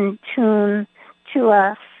and tune to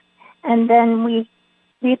us. And then we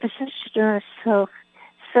reposition ourselves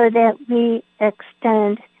so that we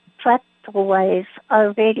extend fractal-wise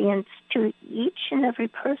our radiance to each and every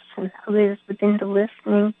person who is within the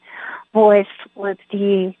listening voice with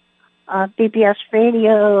the BBS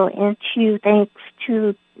Radio, and thanks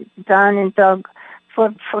to Don and Doug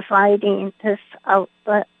for providing this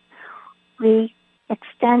outlet. We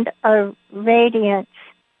extend our radiance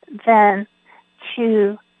then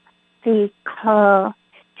to the call,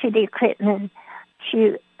 to the equipment,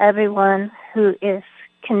 to everyone who is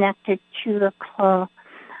connected to the call.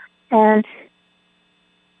 And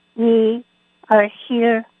we are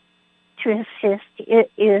here to assist.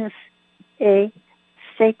 It is a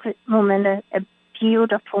sacred moment, a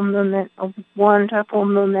beautiful moment, a wonderful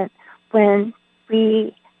moment when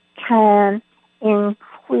we can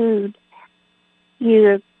include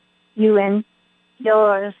you and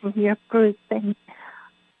yours and your group and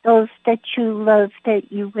those that you love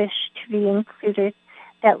that you wish to be included,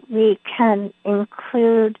 that we can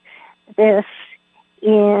include this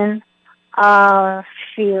in our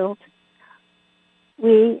field.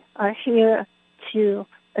 We are here to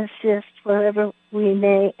assist wherever we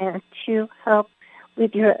may and to help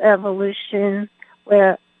with your evolution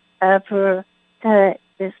wherever that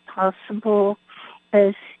is possible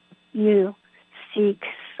as you seek,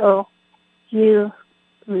 so you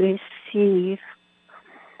receive.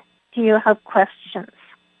 Do you have questions?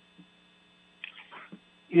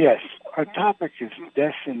 Yes. Our topic is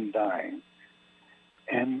death and dying.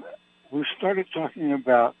 And we started talking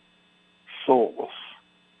about souls.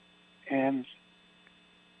 And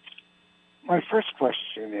my first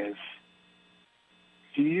question is,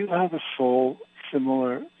 do you have a soul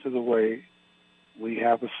similar to the way we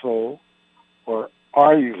have a soul? Or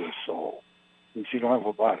are you a soul since you don't have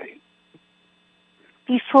a body?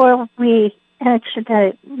 Before we answer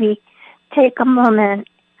that, we take a moment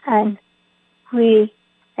and we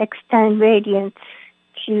extend radiance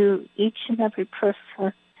to each and every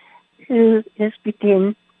person who is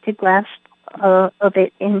within the grasp of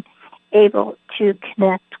it and able to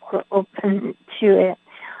connect or open to it.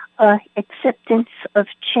 Acceptance of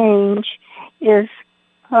change is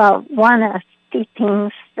one of the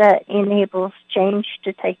things that enables change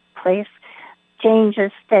to take place,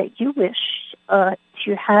 changes that you wish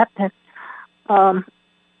to happen.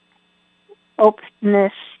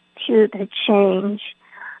 Openness to the change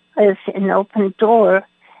is an open door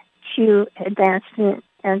to advancement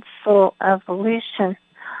and soul evolution.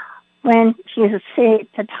 When you say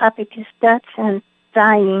the topic is death and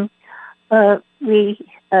dying, we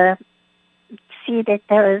see that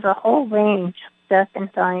there is a whole range of death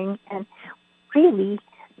and dying, and really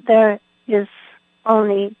there is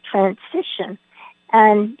only transition.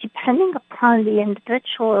 And depending upon the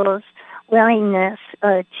individual's willingness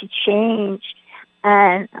to change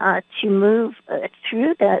and to move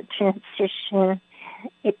through that transition,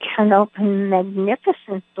 it can open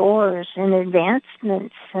magnificent doors and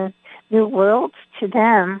advancements and new worlds to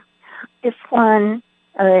them. If one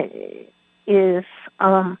is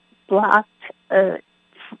blocked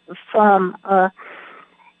from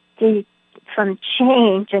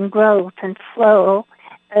change and growth and flow,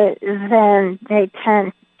 then they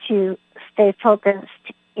tend to stay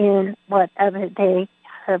focused in whatever they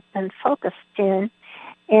have been focused in.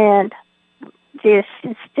 And this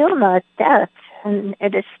is still not death, and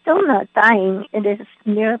it is still not dying. It is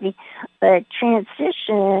merely a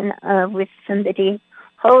transition with somebody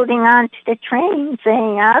holding on to the train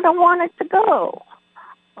saying, I don't want it to go.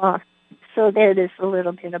 So that is a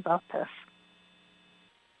little bit about this.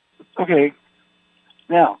 Okay.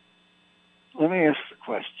 Now, let me ask the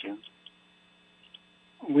question.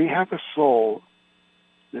 We have a soul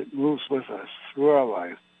that moves with us through our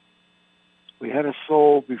life. We had a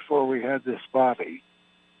soul before we had this body.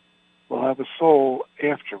 We'll have a soul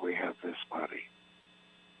after we have this body.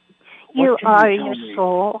 You are your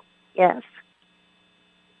soul, yes.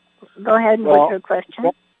 Go ahead with your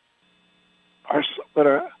question.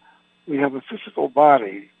 We have a physical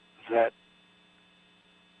body that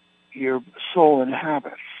your soul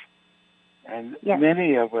inhabits. And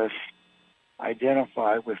many of us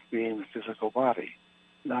identify with being the physical body,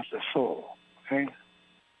 not the soul. Okay?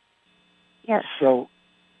 Yes. So,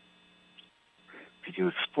 could you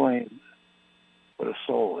explain what a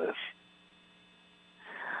soul is?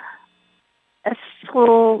 A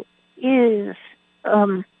soul is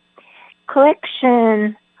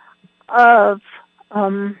collection of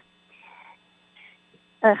a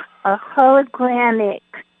hologramic,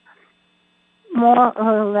 more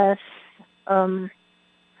or less,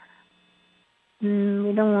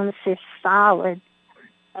 we don't want to say solid,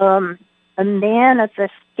 a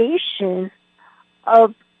manifestation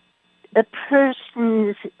of a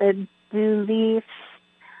person's beliefs,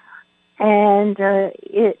 and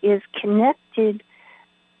it is connected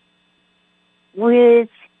with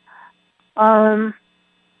a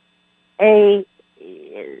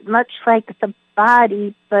much like the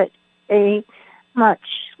body, but a much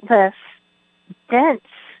less dense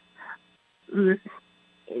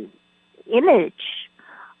image.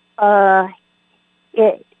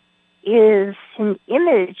 It is an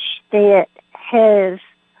image that has,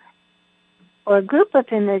 or a group of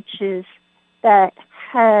images that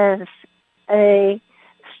has a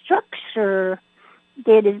structure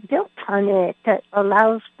that is built on it that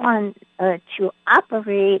allows one to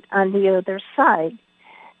operate on the other side.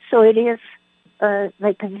 So it is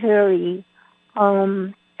like a very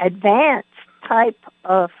advanced type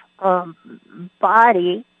of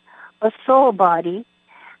body, a soul body,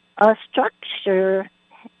 a structure,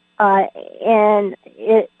 and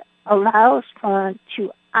it allows one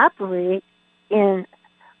to operate in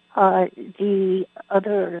the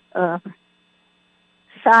other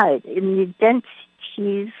side, in the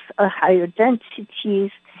densities, higher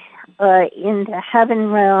densities, in the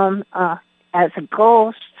heaven realm. As a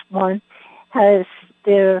ghost, one has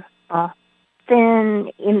their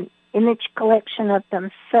thin image collection of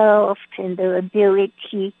themselves and their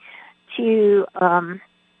ability to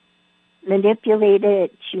manipulate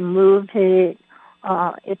it, to move it.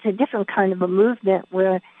 It's a different kind of a movement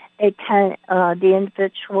where they can, the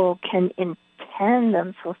individual can intend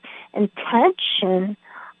themselves. Intention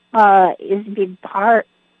is a big part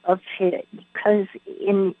of it, because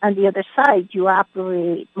on the other side you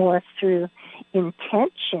operate more through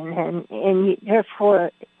intention, and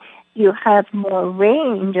therefore you have more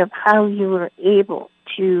range of how you are able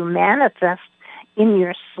to manifest in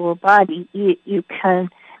your soul body. You can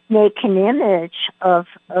make an image of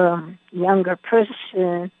a younger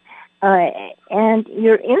person, and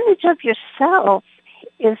your image of yourself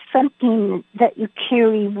is something that you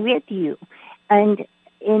carry with you. And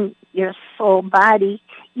in your soul body,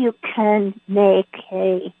 you can make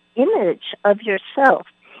a image of yourself,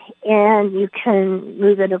 and you can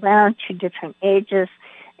move it around to different ages.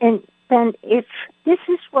 And then if this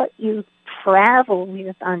is what you travel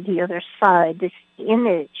with on the other side, this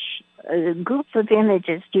image, a group of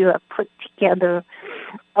images you have put together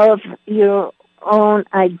of your own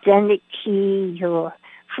identity, your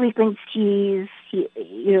frequencies,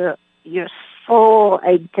 your soul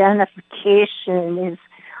identification is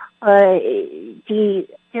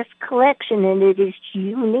this collection, and it is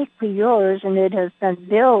uniquely yours, and it has been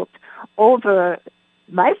built over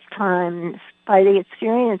lifetimes by the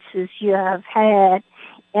experiences you have had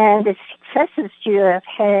and the successes you have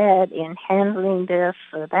had in handling this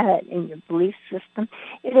or that in your belief system.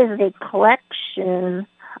 It is a collection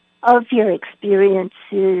of your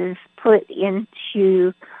experiences put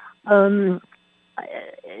into,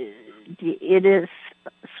 it is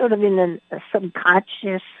sort of in a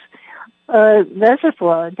subconscious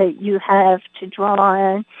reservoir that you have to draw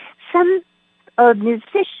on. Some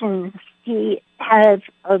musicians, they have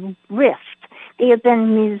a rift. They have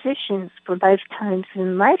been musicians for lifetimes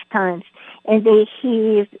and lifetimes, and they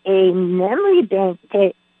have a memory bank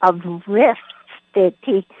of riffs that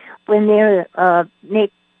they, when they're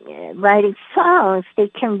writing songs, they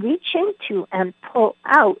can reach into and pull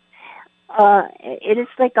out. It is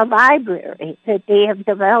like a library that they have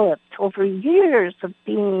developed over years of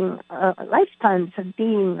being, lifetimes of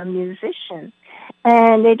being a musician.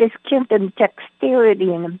 And they just give them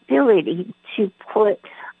dexterity and ability to put,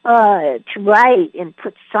 to write and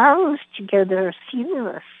put songs together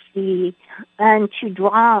seamlessly and to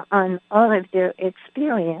draw on all of their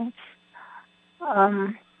experience.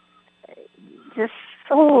 Just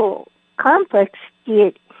so complex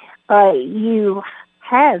that you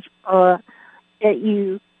have, that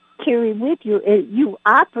you carry with you, you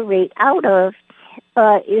operate out of,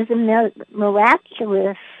 is a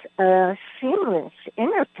miraculous, seamless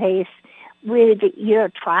interface with your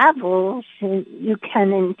travels, and you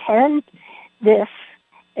can intend this,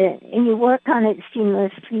 and you work on it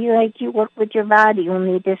seamlessly like you work with your body,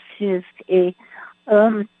 only this is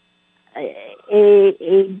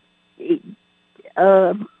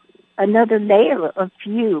another layer of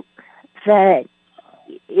you that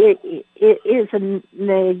it is a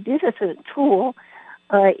magnificent tool.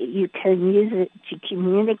 You can use it to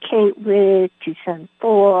communicate with, to send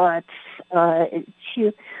thoughts,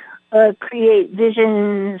 to create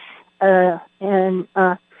visions, and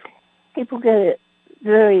people get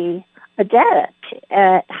very adept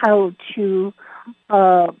at how to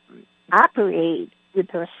operate with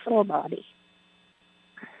their soul body.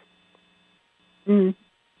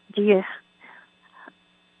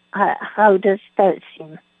 How does that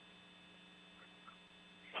seem?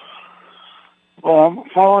 Well, I'm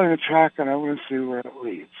following the track, and I want to see where it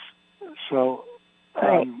leads. So,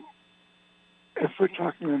 if we're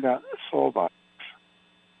talking about soul bodies,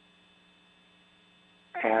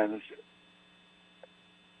 and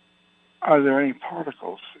are there any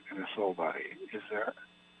particles in the soul body? Is there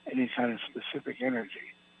any kind of specific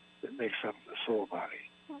energy that makes up the soul body?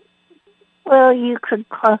 Well, you could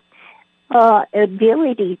call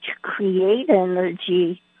ability to create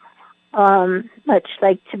energy, much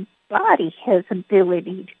like the body has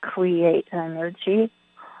ability to create energy.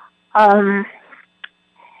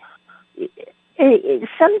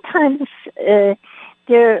 Sometimes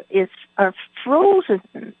there are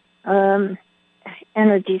frozen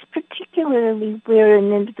energies, particularly where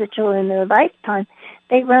an individual in their lifetime,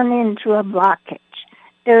 they run into a blockage.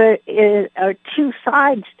 There are two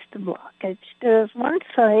sides to the blockage. There's one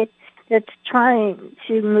side that's trying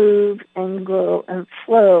to move and grow and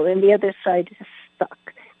flow, and the other side is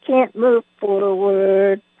stuck. Can't move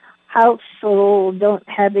forward, house sold, don't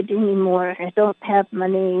have it anymore, I don't have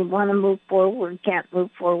money, want to move forward, can't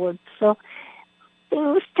move forward. So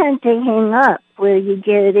things tend to hang up where you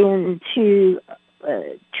get into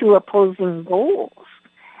two opposing goals,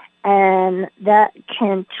 and that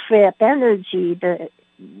can trip energy. That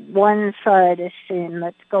one side is saying,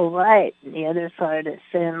 let's go right, and the other side is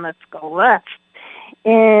saying, let's go left.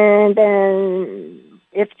 And then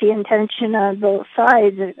if the intention on both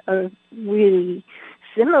sides are really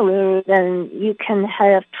similar, then you can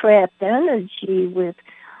have trapped energy with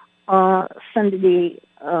somebody,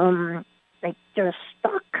 like they're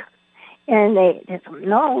stuck. And they say,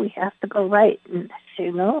 no, we have to go right. And I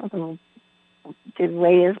say, no, the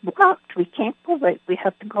way is blocked. We can't go right. We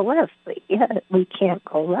have to go left. But yeah, we can't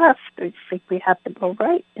go left. It's like we have to go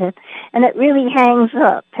right. And it really hangs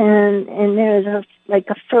up. And there's a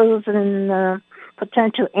frozen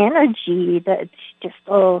potential energy that's just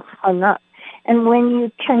all hung up. And when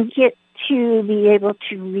you can get to be able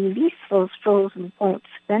to release those frozen points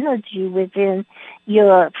of energy within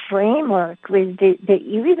your framework, that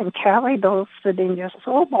you even carry those within your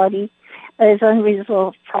soul body as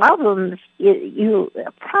unresolved problems.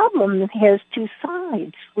 A problem has two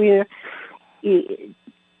sides, where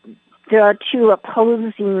there are two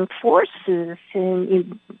opposing forces,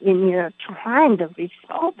 and you're trying to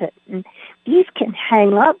resolve it. And these can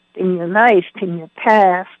hang up in your life, in your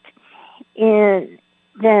past, and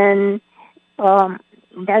then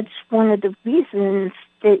that's one of the reasons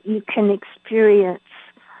that you can experience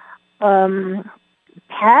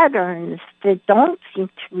patterns that don't seem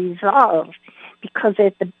to resolve, because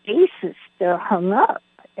at the basis they're hung up.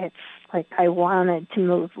 It's like I wanted to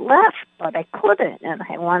move left, but I couldn't, and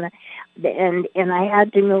I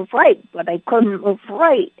had to move right, but I couldn't move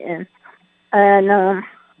right, and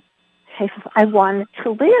I wanted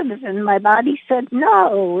to live, and my body said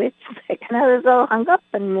no. It's like, and I was all hung up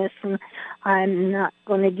in this, and I'm not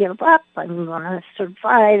going to give up. I'm going to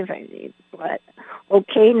survive. But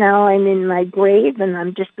okay, now I'm in my grave, and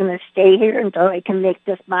I'm just going to stay here until I can make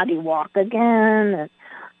this body walk again. And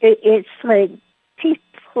it's like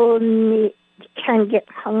people can get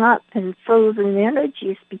hung up in frozen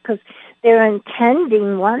energies because they're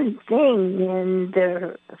intending one thing, and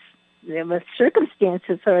the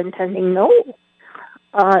circumstances are intending no.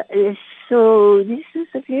 So this is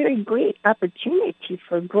a very great opportunity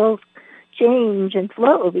for growth, change, and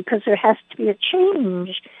flow, because there has to be a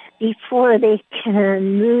change before they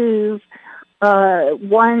can move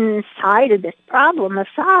one side of this problem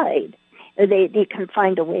aside. They can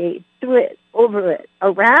find a way through it, over it,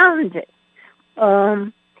 around it.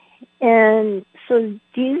 And so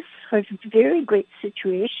these are very great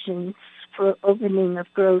situations for opening of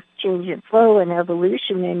growth, change, and flow, and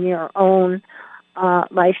evolution in your own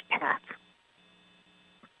life path.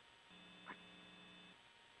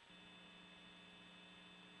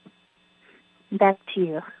 Back to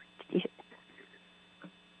you.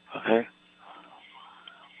 Okay.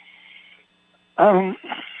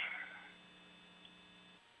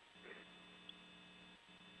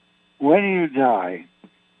 When you die,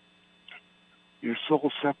 your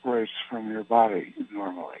soul separates from your body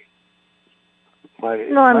normally.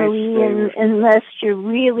 Normally, unless you're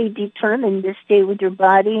really determined to stay with your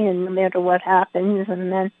body, and no matter what happens.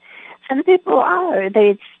 And then some people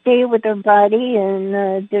they stay with their body,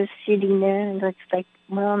 and they're sitting there, and it's like,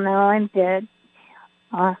 well, now I'm dead.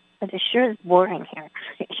 But it sure is boring here.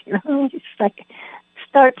 It's like it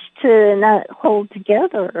starts to not hold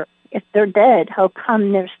together. If they're dead, how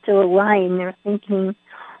come they're still lying there thinking,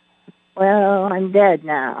 well, I'm dead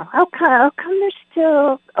now? How come they're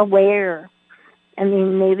still aware? I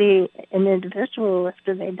mean, maybe an individual,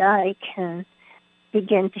 after they die, can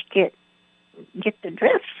begin to get the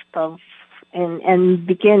drift of, and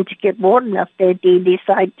begin to get bored enough that they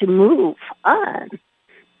decide to move on.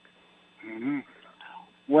 Mm-hmm.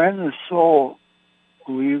 When the soul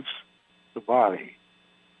leaves the body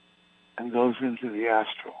and goes into the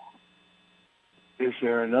astral, is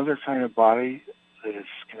there another kind of body that is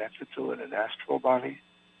connected to it, an astral body?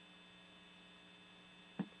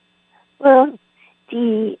 Well,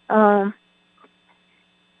 the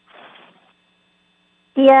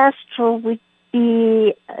astral would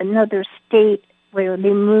be another state where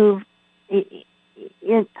they move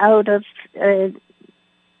out of their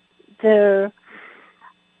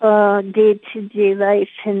day-to-day life,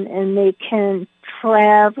 and they can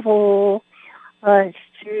travel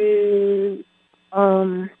through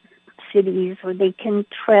cities, or they can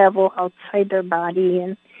travel outside their body,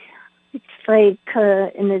 and it's like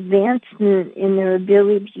an advancement in their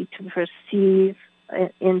ability to perceive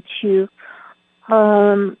into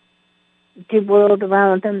the world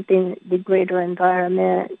around them, the greater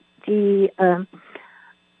environment, the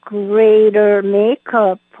greater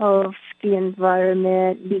makeup of the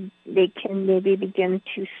environment. They can maybe begin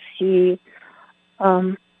to see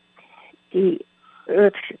the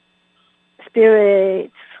earth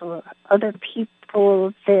spirits or other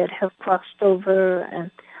people that have crossed over,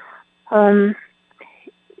 and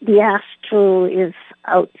the astral is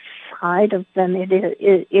outside of them. It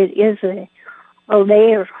is a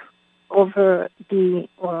layer over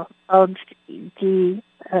of the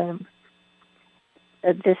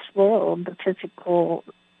this world, the physical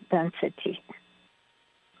density.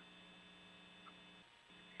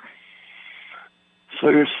 So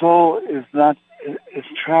your soul is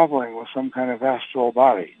traveling with some kind of astral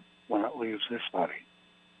body when it leaves this body.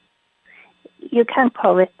 You can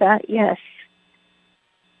call it that, yes.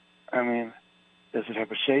 I mean, does it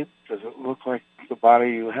have a shape? Does it look like the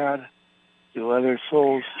body you had? Do other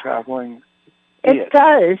souls traveling? It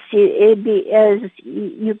does. It be as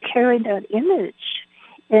you carry that image,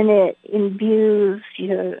 and it imbues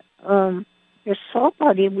your soul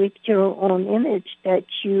body with your own image that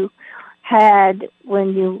you had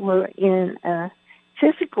when you were in a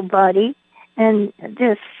physical body. And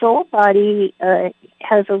this soul body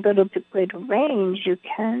has a little bit greater range. You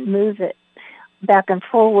can move it back and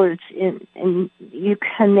forwards, and you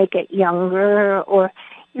can make it younger, or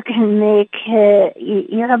you can make it,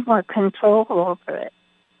 you have more control over it.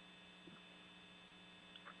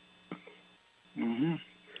 Mm-hmm.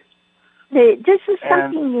 This is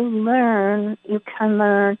something you can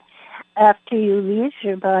learn after you leave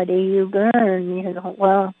your body. You learn,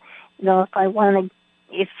 if I want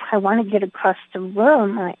to get across the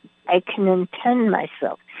room, I can intend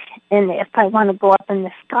myself. And if I want to go up in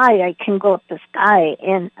the sky, I can go up the sky.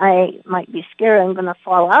 And I might be scared I'm going to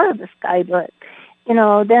fall out of the sky, but,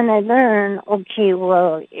 then I learn, okay,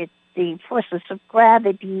 well, the forces of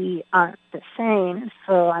gravity aren't the same,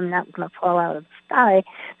 so I'm not going to fall out of the sky.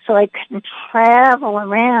 So I can travel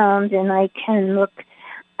around, and I can look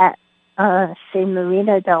at, say,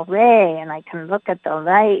 Marina del Rey, and I can look at the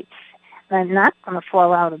lights. I'm not going to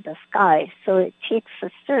fall out of the sky. So it takes a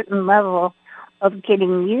certain level of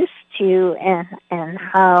getting used to and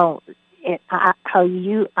how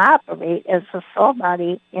you operate as a soul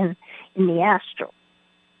body in the astral.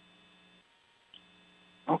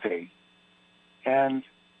 Okay. And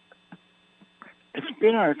it's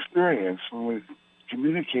been our experience when we've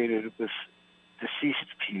communicated with deceased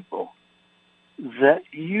people that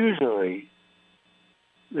usually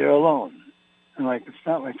they're alone. And it's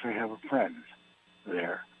not like they have a friend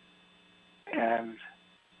there. And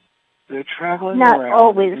they're traveling not around. Not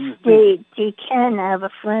always. They can have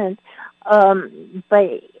a friend.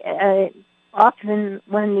 But often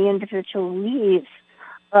when the individual leaves,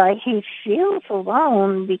 he feels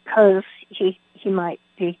alone because he might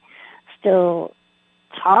be still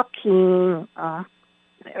talking, or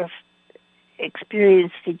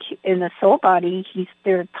experienced in a soul body. He's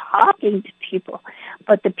there talking to people,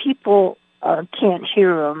 but the people can't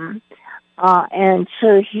hear him, and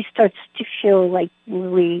so he starts to feel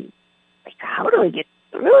really how do I get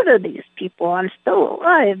through to these people? I'm still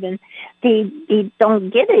alive, and they don't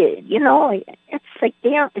get it. It's like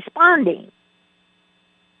they aren't responding.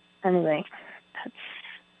 Anyway,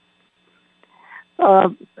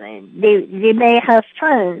 they may have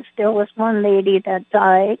friends. There was one lady that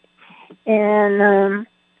died, and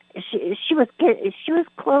she was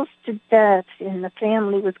close to death, and the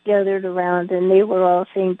family was gathered around, and they were all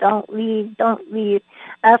saying, "Don't leave, don't leave,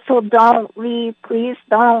 Ethel, don't leave, please,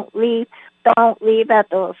 don't leave, don't leave,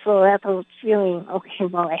 Ethel." So Ethel's feeling, okay,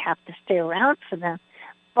 well, I have to stay around for them.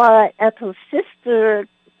 But Ethel's sister,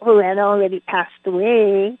 who had already passed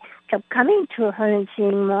away, kept coming to her and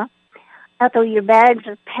saying, "Well, Ethel, your bags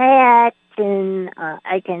are packed, and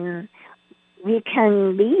we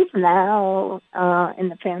can leave now." And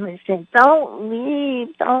the family said, "Don't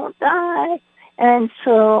leave, don't die." And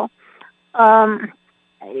so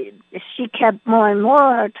she kept more and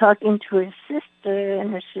more talking to her sister,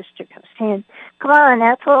 and her sister kept saying, "Come on,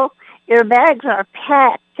 Ethel, your bags are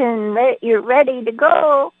packed, and you're ready to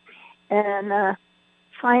go." And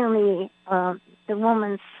finally, the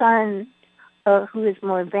woman's son, who is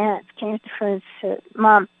more advanced, came to her and said,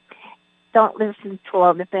 "Mom, don't listen to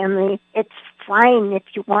all the family. It's fine if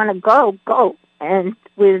you want to go, go." And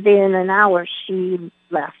within an hour, she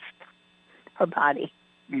left her body.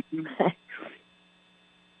 Mm-hmm.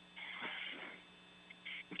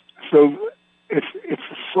 So it's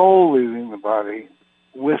a soul leaving the body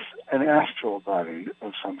with an astral body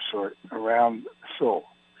of some sort around the soul.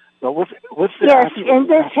 But what's the yes, and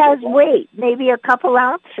this has weight, maybe a couple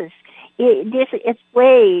ounces. It's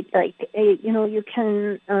weight, you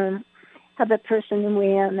can have a person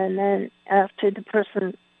weigh in, and then after the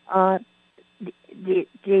person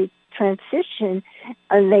the transition,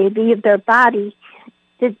 they leave their body.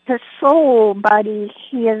 The soul body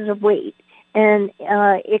has a weight, and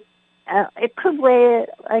it could weigh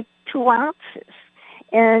 2 ounces.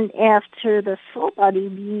 And after the soul body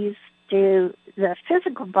leaves the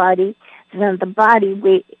physical body, then the body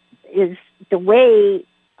weight is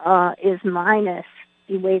minus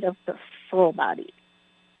the weight of the soul body.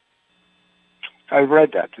 I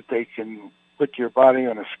read that they can put your body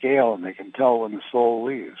on a scale and they can tell when the soul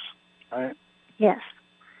leaves, right? Yes.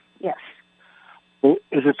 Well,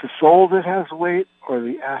 is it the soul that has weight or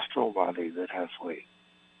the astral body that has weight?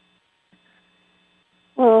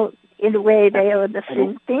 Well, in a way, they are the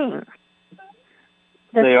same thing.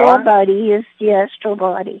 The they soul are? body is the astral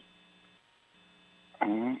body.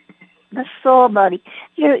 Mm-hmm. The soul body.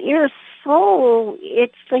 Your soul,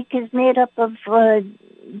 it's like is made up of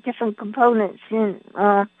different components, and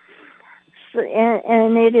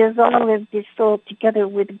it is all of the soul together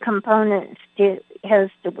with the components that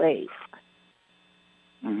has the weight.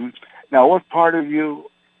 Mm-hmm. Now, what part of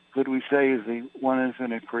you could we say is the one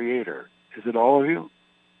infinite creator? Is it all of you?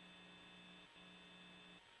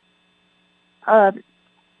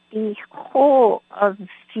 The whole of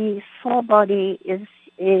the soul body is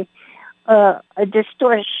a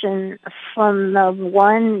distortion from the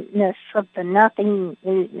oneness of the nothing,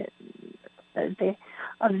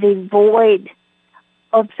 of the void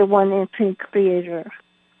of the one infinite creator.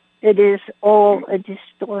 It is all a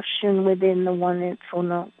distortion within the one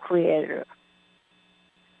infinite creator.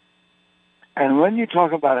 And when you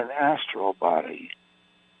talk about an astral body,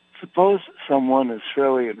 suppose someone is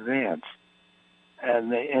fairly advanced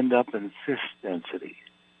and they end up in fifth density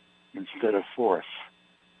instead of fourth.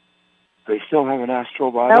 They still have an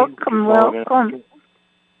astral body? Welcome.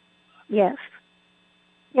 Yes.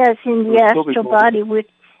 Yes, in the astral body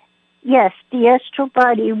the astral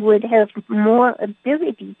body would have more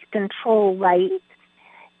ability to control light.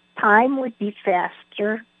 Time would be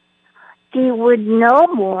faster. They would know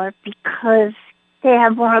more because they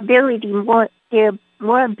have more ability, more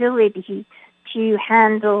ability to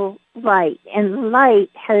handle light. And light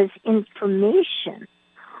has information.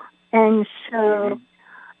 And so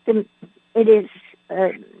it is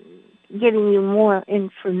giving you more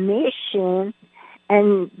information,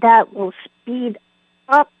 and that will speed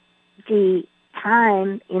up the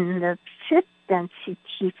time in the fifth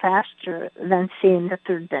density faster than, say, in the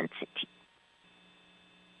third density.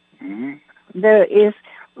 Mm-hmm. There is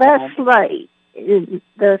less light in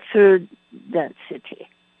the third density.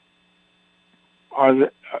 Are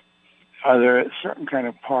there a certain kind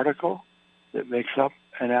of particle that makes up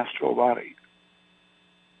an astral body?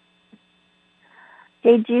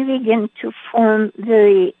 They do begin to form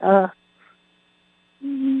very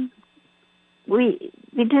we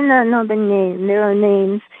do not know the name. There are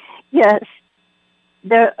names. Yes,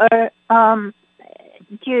 there are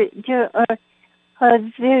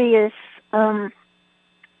various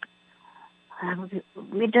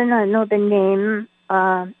we do not know the name.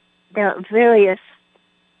 There are various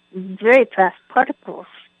very fast particles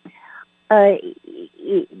that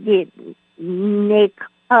make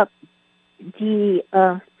up the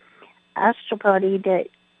astral body that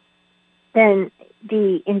then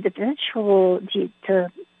the individual,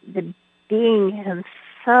 the being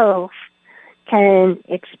himself, can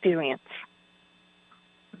experience.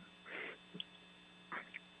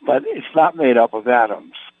 But it's not made up of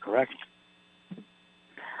atoms, correct?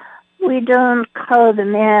 We don't call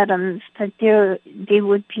them atoms, but they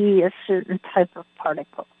would be a certain type of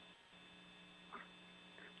particle.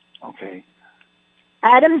 Okay.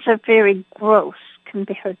 Atoms are very gross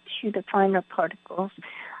compared to the finer particles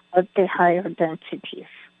of the higher densities.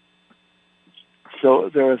 So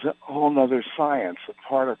there is a whole other science of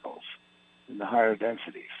particles in the higher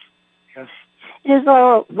densities. Yes? It is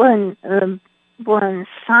all one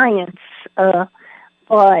science,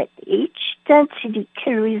 but each density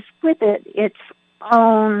carries with it its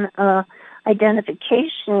own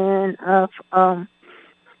identification of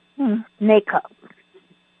makeup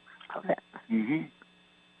of it. Mm-hmm.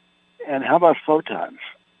 And how about photons?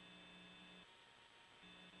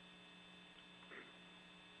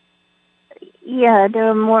 Yeah, there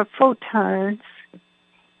are more photons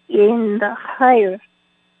in the higher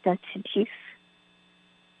densities.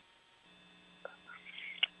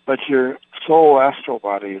 But your soul astral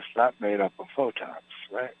body is not made up of photons,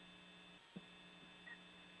 right?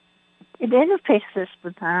 It interfaces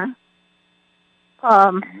with them.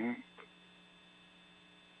 Mm-hmm.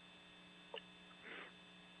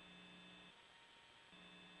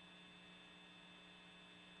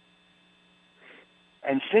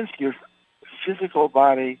 And since your physical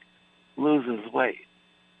body loses weight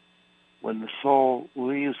when the soul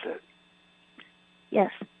leaves it,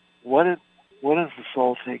 yes, what is the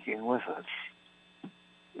soul taking with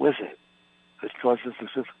it that causes the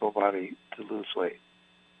physical body to lose weight?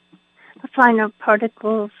 The finer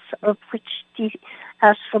particles of which the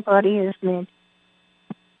astral body is made.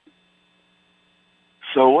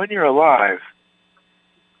 So when you're alive,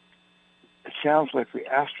 it's sounds like the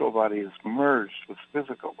astral body is merged with the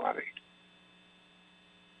physical body.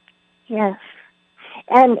 Yes.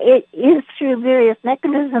 And it is through various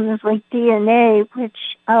mechanisms like DNA,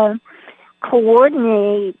 which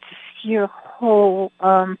coordinates your whole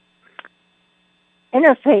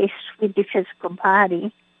interface with the physical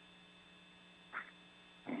body.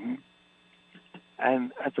 Mm-hmm.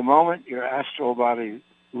 And at the moment your astral body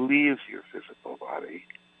leaves your physical body,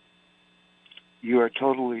 you are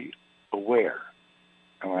totally aware.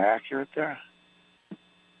 Am I accurate there?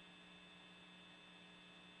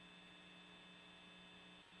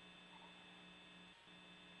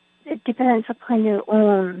 It depends upon your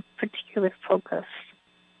own particular focus,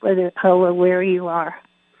 whether how aware you are.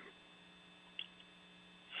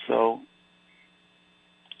 So,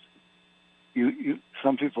 you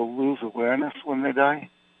some people lose awareness when they die?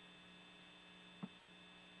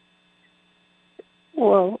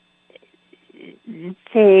 Well,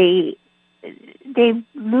 they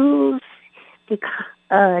lose the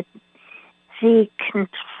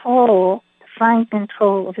control, the fine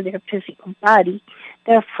control over their physical body.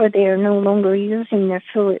 Therefore, they are no longer using their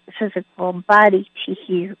physical body to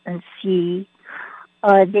hear and see.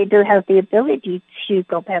 They do have the ability to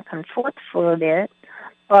go back and forth for a bit,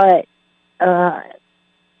 but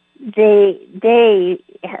they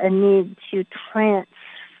need to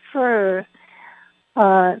transfer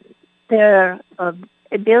their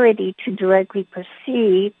ability to directly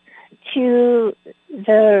perceive to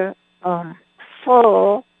their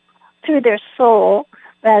soul, through their soul,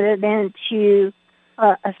 rather than to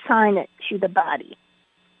assign it to the body.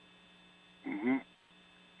 Mm-hmm.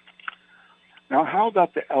 Now, how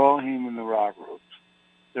about the Elohim and the Ra groups?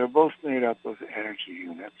 They're both made up of energy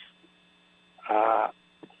units.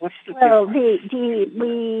 What's the difference?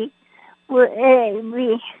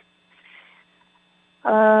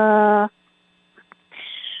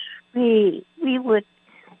 We would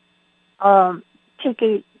take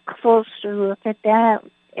a closer look at that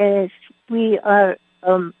as we are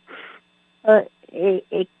a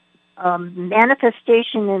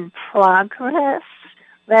manifestation in progress.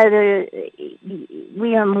 Rather,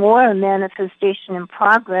 we are more a manifestation in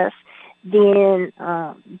progress than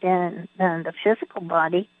the physical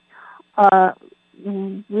body.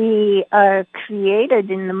 We are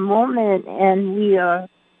created in the moment, and we are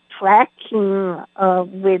tracking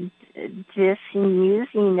with this and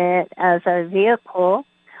using it as our vehicle.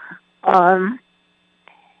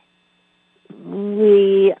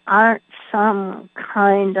 We aren't some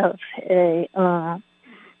kind of a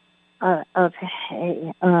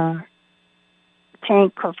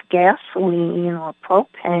tank of gasoline or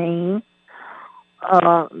propane,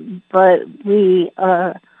 but we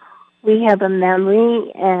have a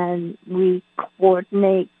memory, and we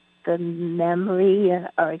coordinate the memory and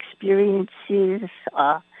our experiences,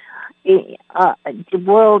 the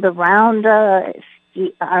world around us,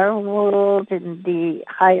 our world, and the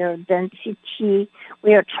higher density.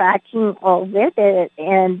 We are tracking all with it,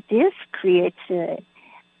 and this creates an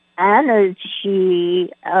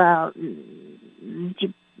energy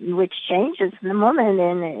which changes in the moment,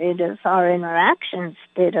 and it is our interactions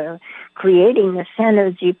that are creating this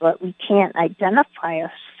energy, but we can't identify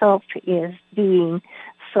ourselves as being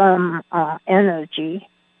some energy.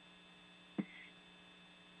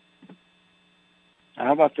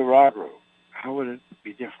 How about the Ra group? How would it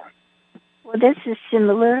be different? Well, this is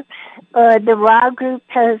similar. The Ra group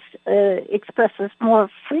expresses more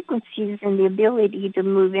frequencies and the ability to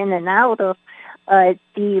move in and out of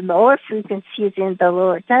the lower frequencies in the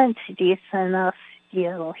lower densities than us, the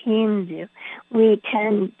Elohim, do. We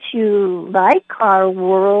tend to like our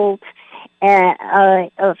world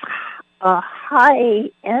of a high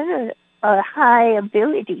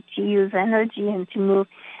ability to use energy and to move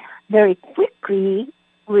very quickly,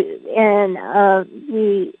 and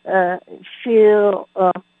we feel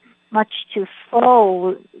much too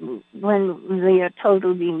slow when we are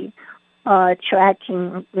totally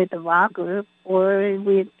tracking with the Ra group or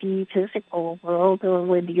with the physical world or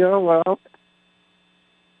with your world.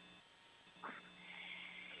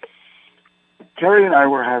 Terry and I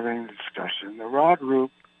were having a discussion. The Ra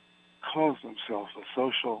group calls themselves a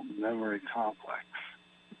social memory complex.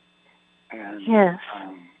 And, yes.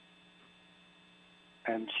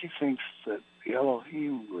 And she thinks that the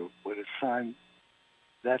Elohim group would assign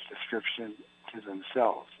that description to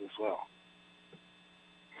themselves as well.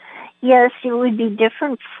 Yes, it would be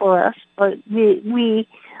different for us, but we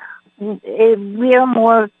are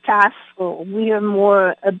more facile. We are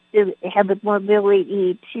more have more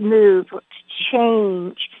ability to move, to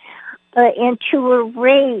change, and to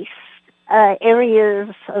erase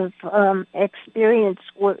areas of experience,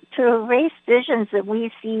 or to erase visions that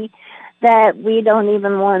we see that we don't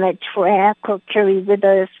even want to track or carry with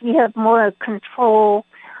us. We have more control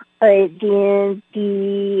than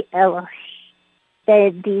the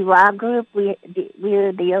Ra group. We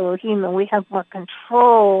are the Elohim, and we have more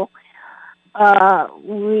control.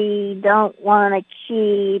 We don't want to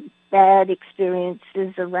keep bad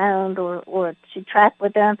experiences around or to track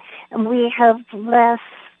with them, and we have less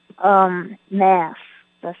mass.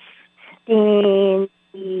 Less than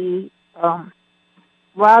the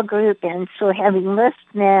Raw group, and so having less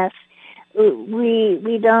mass,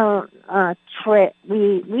 we don't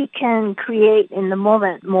we can create in the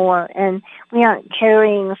moment more, and we aren't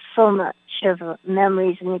carrying so much of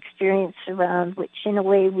memories and experience around, which in a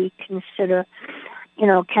way we consider,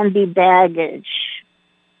 can be baggage.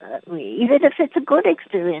 Even if it's a good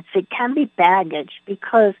experience, it can be baggage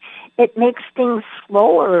because it makes things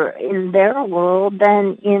slower in their world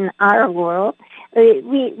than in our world.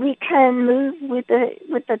 We can move with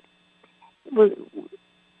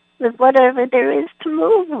whatever there is to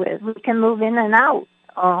move with. We can move in and out.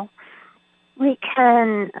 We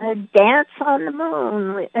can dance on the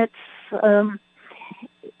moon.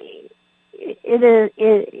 It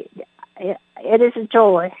is a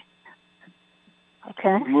joy.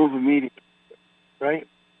 Okay. You move immediately, right?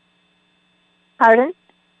 Pardon?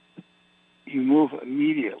 You move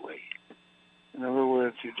immediately. In other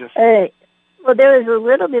words, you just... well, there is a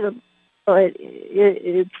little bit of... But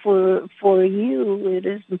for you, it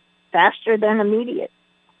is faster than immediate.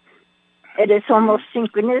 It is almost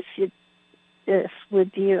synchronicity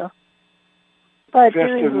with you. But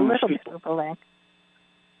there is a little bit of a lag.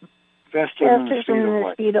 Faster than the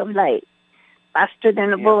speed of light. Faster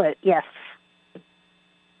than a bullet, yes.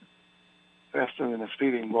 Faster than a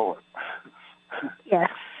speeding bullet.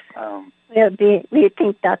 Yes. We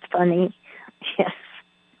think that's funny. Yes.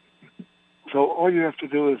 So all you have to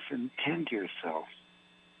do is intend yourself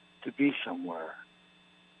to be somewhere,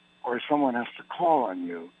 or someone has to call on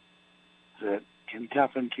you that can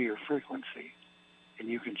tap into your frequency, and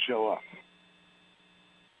you can show up.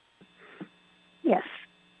 Yes.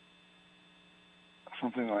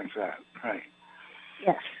 Something like that, right?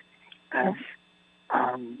 Yes. And,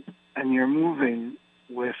 and you're moving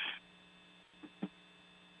with...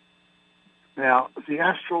 Now, the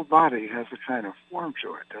astral body has a kind of form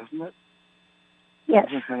to it, doesn't it? Yes.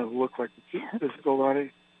 Doesn't it kind of look like the physical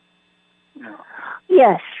body? No.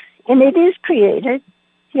 Yes, and it is created.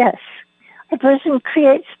 Yes. A person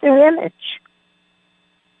creates their image.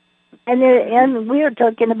 And we are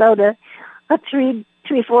talking about a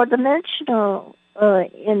 4-dimensional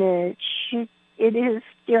image. It is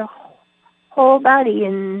your whole body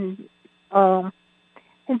in 4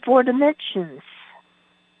 dimensions.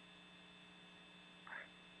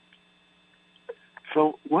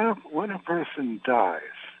 So when a person dies,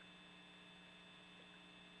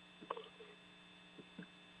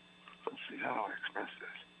 let's see, how do I express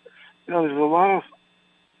this? There's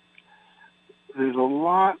a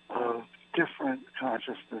lot of different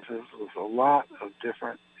consciousnesses with a lot of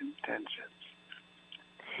different intentions.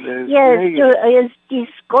 Yes, the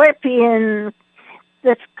scorpion,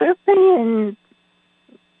 the scorpion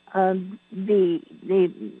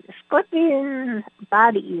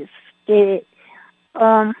bodies,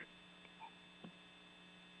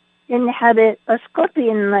 inhabit a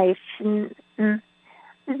scorpion life, and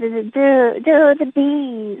there are the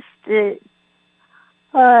bees. The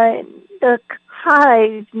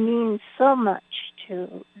hive means so much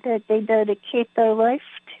to that they dedicate their life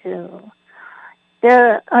to.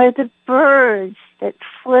 There are the birds that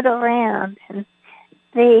flit around and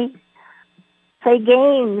they play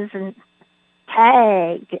games and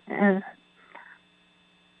tag and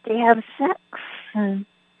they have sex. And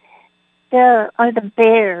there are the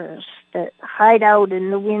bears that hide out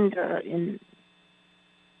in the winter and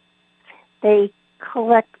they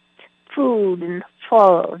collect food in the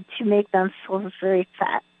fall to make themselves very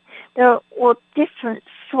fat. There are all different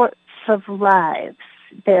sorts of lives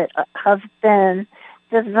that have been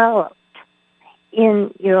developed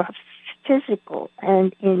in your physical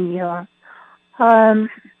and in your third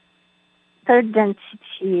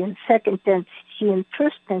density and second density and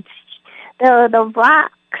first density. There are the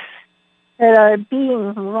rocks that are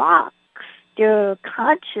being rocks, their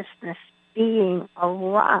consciousness being a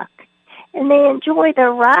rock, and they enjoy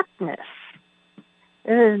their rockness.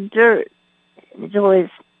 The dirt enjoys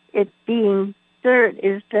it being dirt,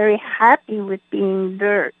 is very happy with being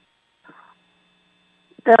dirt.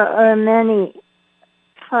 There are many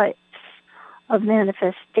types of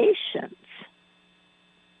manifestations.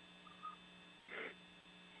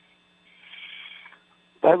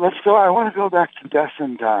 But let's go. I want to go back to death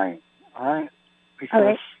and dying, all right?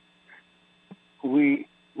 Because we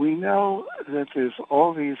we know that there's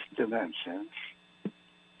all these dimensions,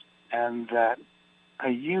 and that a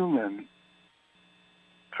human,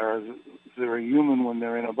 or they're a human when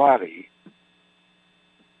they're in a body,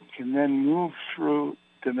 can then move through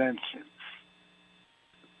dimensions.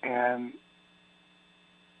 And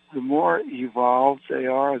the more evolved they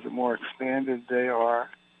are, the more expanded they are,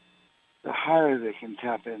 the higher they can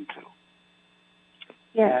tap into.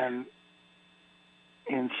 Yes. And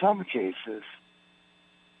in some cases,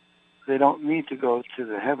 they don't need to go to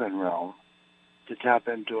the heaven realm to tap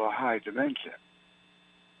into a high dimension.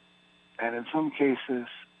 And in some cases,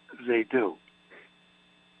 they do.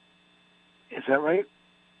 Is that right?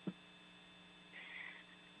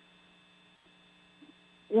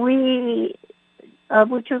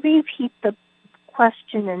 Would you repeat the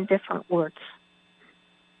question in different words?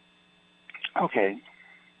 Okay.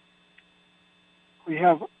 We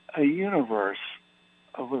have a universe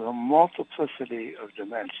with a multiplicity of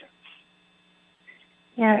dimensions.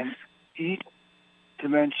 Yes. And each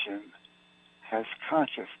dimension has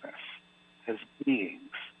consciousness, has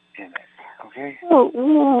beings in it, okay?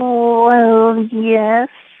 Well, yes.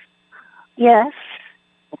 Yes.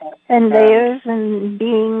 And layers and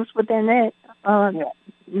beings within it.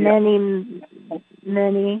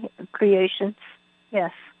 Many creations.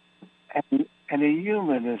 Yes. And a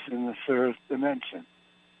human is in the third dimension,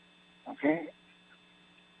 okay?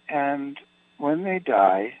 And when they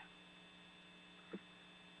die,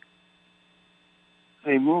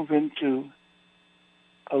 they move into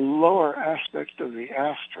a lower aspect of the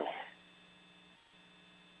astral,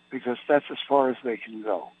 because that's as far as they can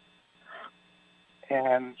go.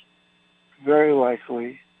 And very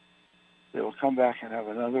likely, they will come back and have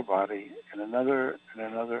another body, and another, and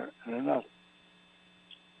another, and another.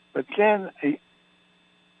 But then a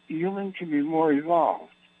human can be more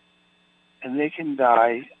evolved, and they can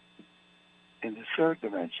die in the third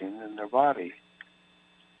dimension in their body.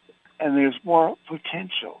 And there's more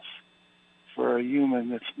potentials for a human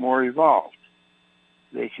that's more evolved.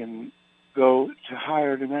 They can go to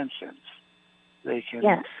higher dimensions. They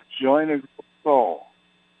can join a soul.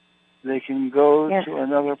 They can go to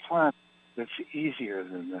another planet that's easier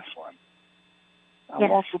than this one. A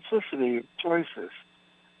multiplicity of choices.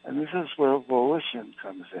 And this is where volition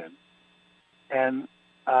comes in. And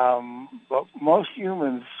but most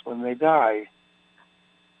humans, when they die,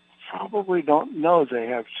 probably don't know they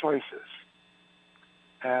have choices.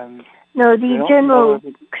 And no, the general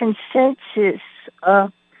consensus,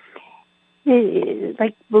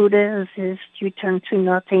 like Buddha's, is you turn to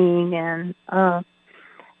nothing, and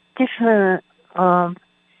different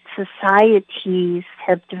societies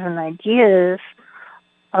have different ideas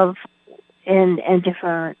of, and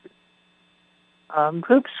different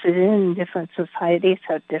groups within different societies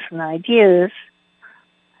have different ideas.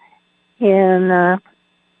 And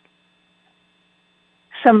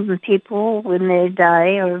some people, when they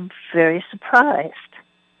die, are very surprised.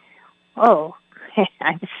 Oh,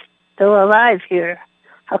 I'm still alive here.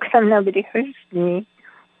 How come nobody hurts me?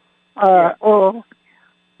 Or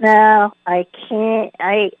now I can't.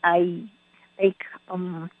 I like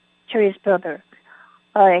Terry's brother.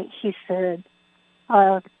 He said,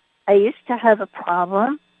 I used to have a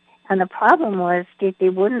problem, and the problem was that they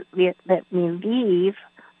wouldn't let me leave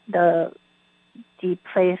the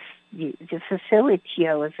place, the facility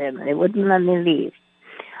I was in. They wouldn't let me leave.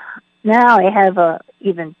 Now I have a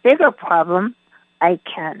even bigger problem. I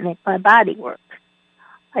can't make my body work.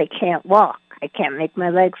 I can't walk. I can't make my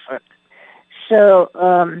legs work. So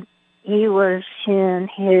he was in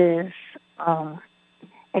his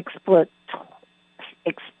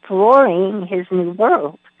exploring his new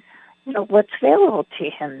world. You know, what's available to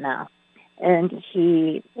him now. And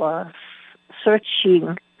he was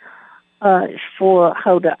searching for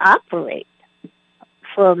how to operate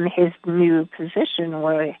from his new position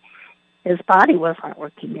where his body wasn't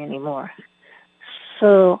working anymore.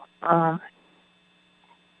 So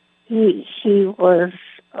he was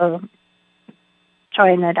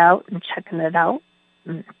trying it out and checking it out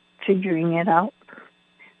and figuring it out.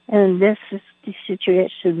 And this is the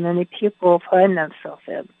situation many people find themselves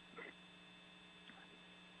in.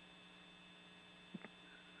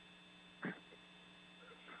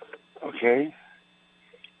 Okay.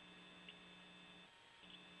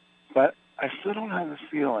 But I still don't have a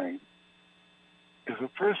feeling, if a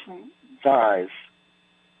person dies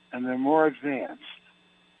and they're more advanced,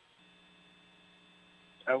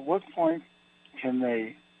 at what point can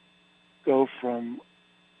they go from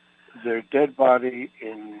their dead body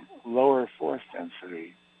in lower fourth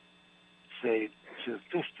density, say, to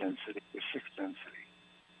fifth density or sixth density?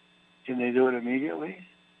 Can they do it immediately?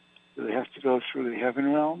 Do they have to go through the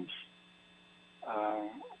heaven realms?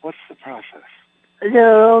 What's the process?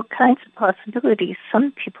 There are all kinds of possibilities.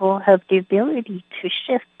 Some people have the ability to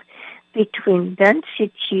shift between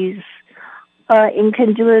densities and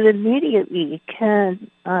can do it immediately.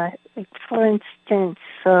 Like for instance,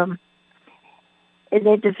 an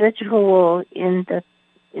individual in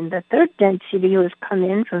the third density who has come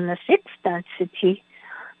in from the sixth density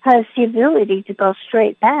has the ability to go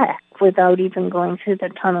straight back without even going through the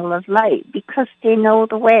tunnel of light because they know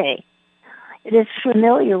the way. It is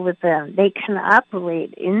familiar with them. They can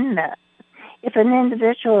operate in that. If an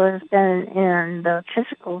individual has been in the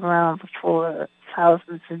physical realm for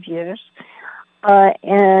thousands of years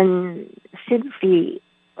and simply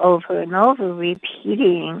over and over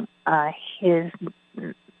repeating his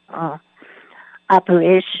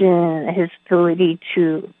operation, his ability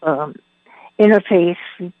to interface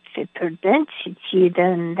with the third density,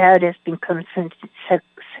 then that has become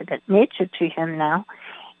second nature to him now.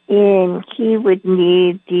 And he would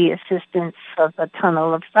need the assistance of a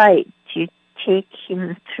tunnel of light to take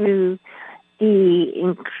him through the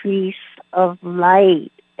increase of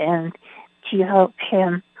light and to help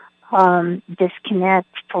him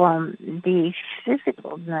disconnect from the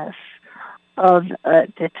physicalness of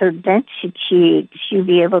the third density to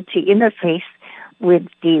be able to interface with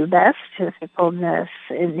the less physicalness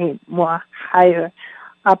and the more higher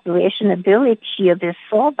operation ability of his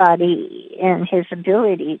soul body and his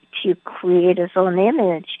ability to create his own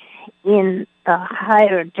image in the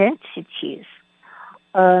higher densities.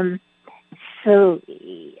 So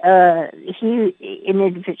he, an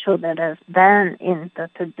individual that has been in the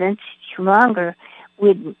third density longer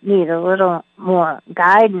would need a little more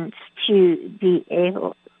guidance to be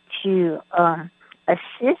able to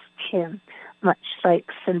assist him, much like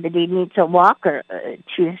somebody needs a walker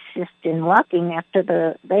to assist in walking after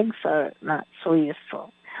the legs are not so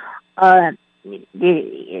useful. The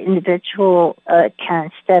individual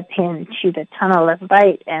can step into the tunnel of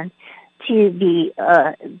light, and to be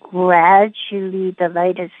gradually the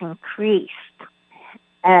light is increased,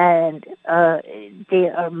 and they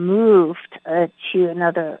are moved to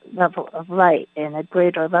another level of light and a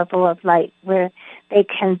greater level of light where they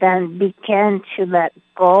can then begin to let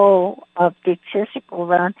go of the physical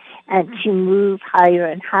realm and to move higher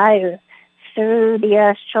and higher through the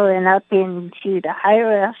astral and up into the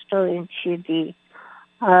higher astral, into the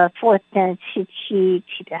fourth density,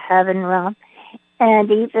 to the heaven realm.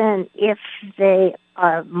 And even if they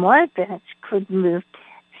are more advanced, could move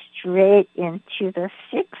straight into the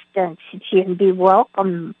sixth density and be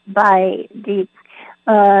welcomed by the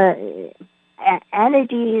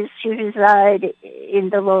entities who reside in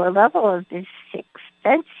the lower level of the sixth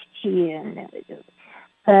density and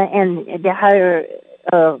the higher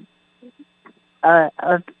of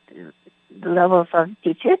the levels of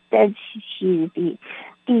the fifth density,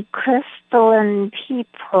 the crystalline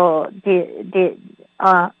people,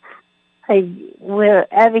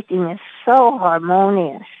 where everything is so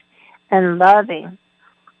harmonious and loving.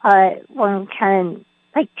 One can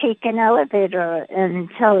take an elevator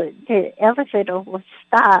until the elevator will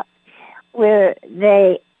stop, where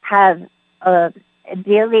they have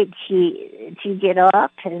ability to get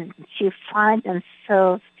off and to find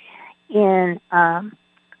themselves in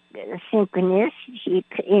synchronicity,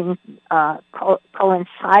 in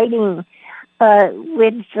coinciding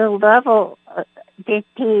with the level that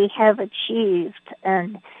they have achieved,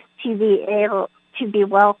 and to be able to be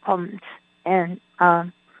welcomed and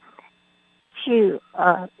to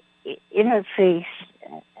interface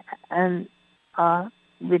and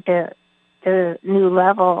with the new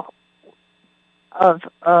level of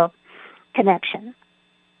connection.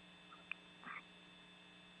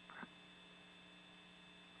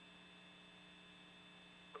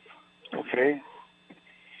 Okay.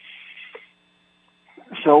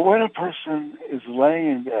 So when a person is laying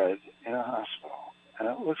in bed in a hospital and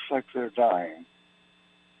it looks like they're dying,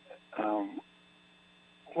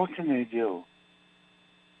 what can they do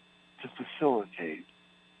to facilitate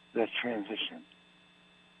that transition?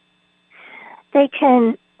 They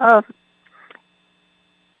can,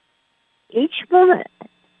 each moment,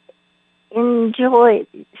 enjoy,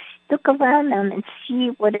 look around them and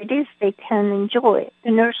see what it is they can enjoy.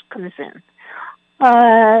 The nurse comes in.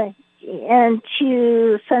 And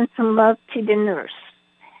to send some love to the nurse.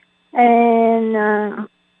 And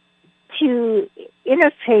to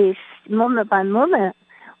interface moment by moment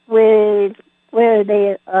with where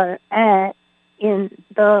they are at in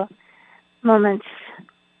the moments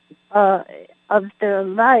of their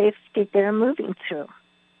life that they're moving through.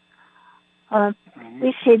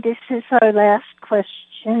 We say this is our last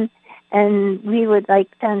question, and we would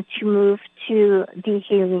like them to move to the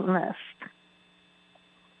healing list.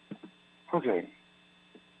 Okay.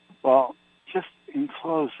 Well, just in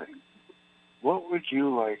closing, what would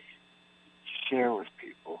you like to share with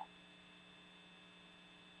people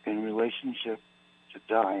in relationship to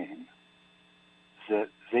dying that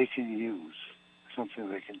they can use, something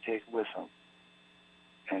they can take with them,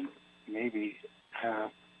 and maybe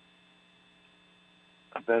have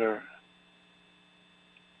a better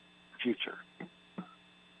future?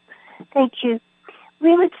 Thank you.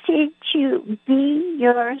 We would say to be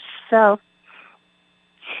yourself,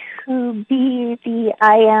 to be the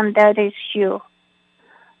I am that is you,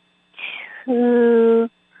 to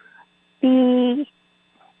be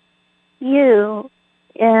you,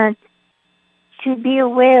 and to be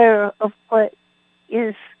aware of what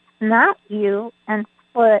is not you and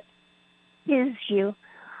what is you.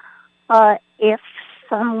 If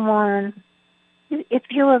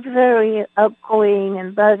you are very outgoing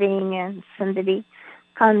and loving and somebody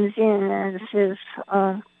comes in and says,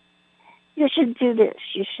 you should do this,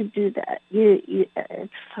 you should do that.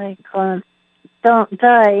 It's like, don't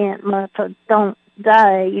die, Aunt Martha, don't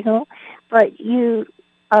die, But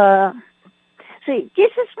see,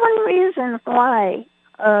 this is one reason why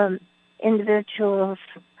individuals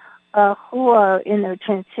who are in their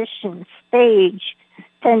transition stage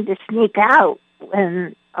tend to sneak out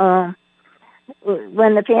when the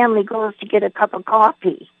family goes to get a cup of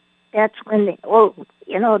coffee. That's when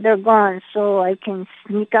they're gone, so I can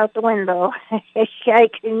sneak out the window. I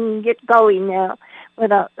can get going now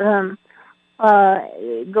without going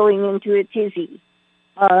into a tizzy.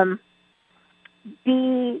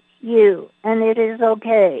 Be you, and it is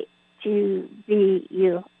okay to be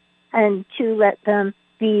you, and to let them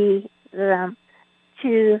be them,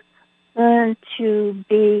 to learn to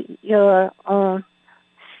be your own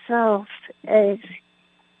self as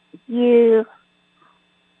you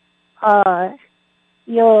are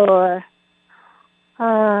your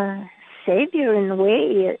savior in a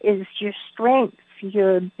way, is your strength,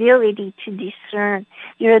 your ability to discern,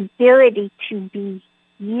 your ability to be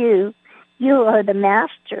you. You are the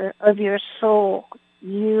master of your soul.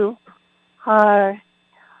 You are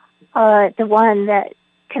the one that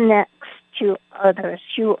connects to others.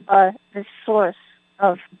 You are the source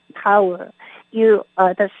of power. You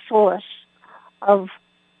are the source of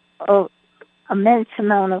immense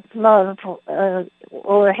amount of love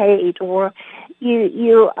or hate, or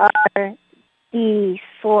you are the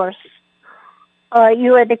source.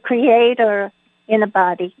 You are the creator in a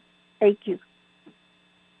body. Thank you.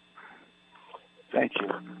 Thank you.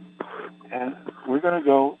 And we're going to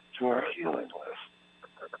go to our healing list.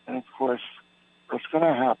 And of course, what's going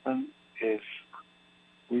to happen is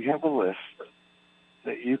we have a list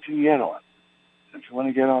that you can get on. If you want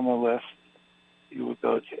to get on the list, you would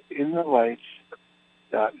go to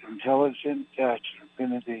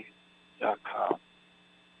inthelight.intelligent-infinity.com.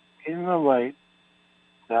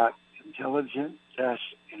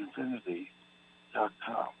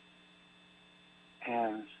 inthelight.intelligent-infinity.com.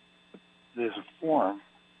 And there's a form,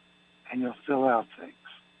 and you'll fill out things.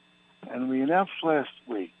 And we announced last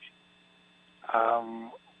week,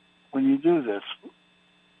 when you do this,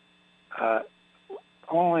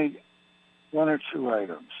 only one or two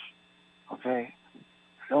items, okay?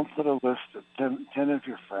 Don't put a list of 10 of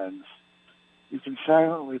your friends. You can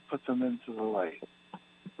silently put them into the light.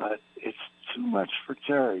 But it's too much for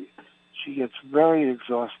Terry. She gets very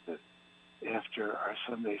exhausted after our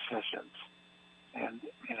Sunday sessions. And,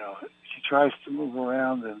 she tries to move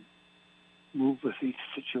around and move with each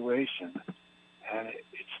situation, and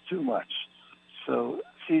it's too much. So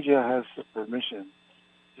CJ has the permission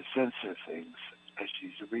to censor things as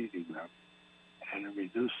she's reading them and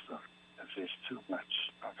reduce them if there's too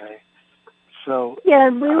much, okay? So yeah,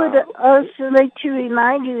 we would also like to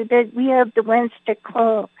remind you that we have the Wednesday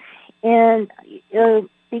call, and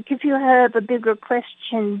if you have a bigger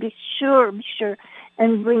question, be sure,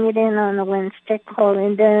 and bring it in on the Wednesday call,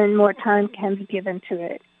 and then more time can be given to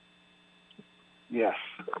it. Yes.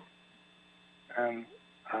 And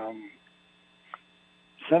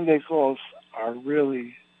Sunday calls are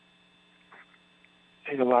really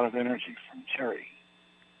take a lot of energy from Terry,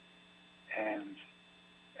 and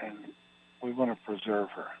we want to preserve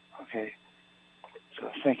her, okay? So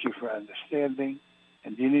thank you for understanding.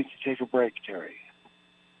 And do you need to take a break, Terry?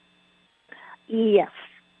 Yes.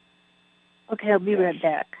 Okay, I'll be right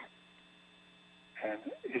back. And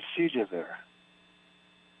is CJ there?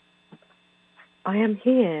 I am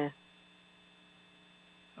here.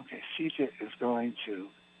 Okay, CJ is going to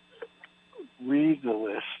read the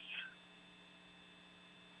list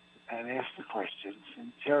and ask the questions,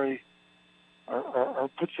 and Terry, or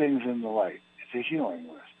put things in the light. It's a healing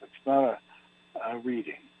list. It's not a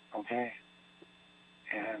reading, okay?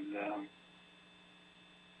 And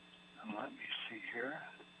Let me see here.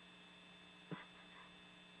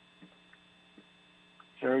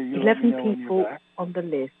 Sarah, you 11 people on the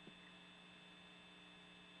list.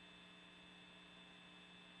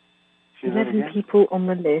 11 people on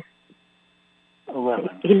the list.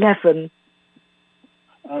 11.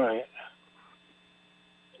 All right.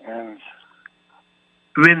 And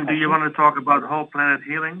Wynn, do you want to talk about whole planet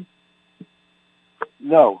healing?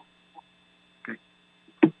 No. Okay.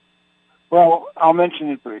 Well, I'll mention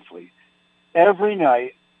it briefly. Every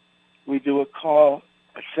night we do a call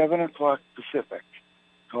at 7 o'clock Pacific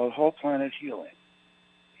called Whole Planet Healing.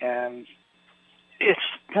 And it's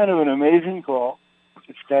kind of an amazing call.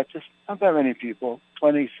 It's got just not that many people,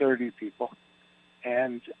 20, 30 people.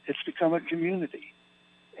 And it's become a community.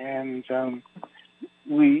 And our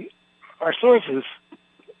sources,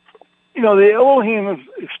 the Elohim have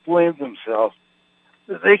explained themselves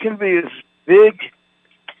that they can be as big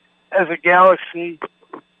as a galaxy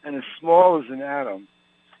and as small as an atom.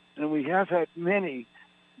 And we have had many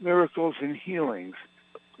miracles and healings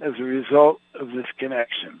as a result of this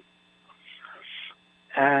connection.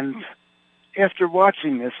 And after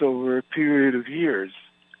watching this over a period of years,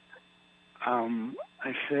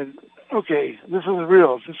 I said, okay, this is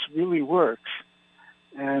real. This really works.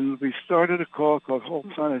 And we started a call called Whole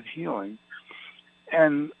Planet Healing.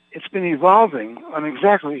 And it's been evolving on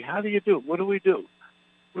exactly how do you do? What do we do?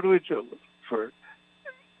 What do we do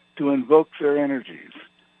to invoke their energies?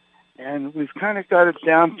 And we've kind of got it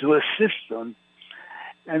down to a system.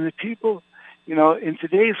 And the people, in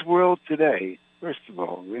today's world today, first of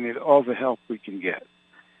all, we need all the help we can get.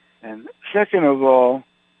 And second of all,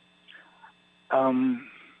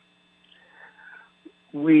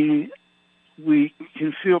 we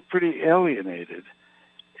can feel pretty alienated.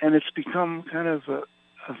 And it's become kind of a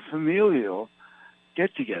familial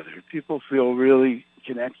get-together. People feel really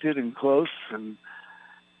connected and close, and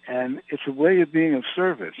it's a way of being of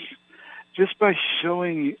service. Just by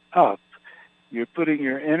showing up, you're putting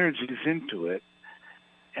your energies into it,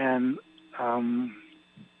 and on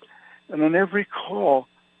every call,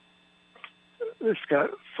 it's got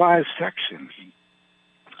 5 sections,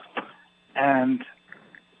 and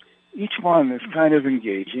each one is kind of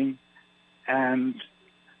engaging and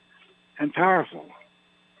powerful.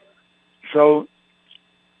 So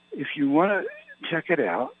if you want to check it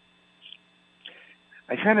out,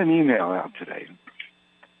 I sent an email out today,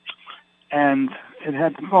 and it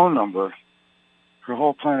had the phone number for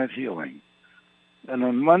Whole Planet Healing. And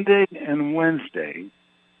on Monday and Wednesday,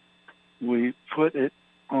 we put it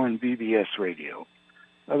on BBS radio.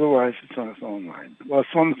 Otherwise, it's on the phone line. Well, it's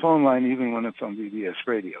on the phone line even when it's on BBS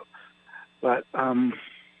radio. But I'm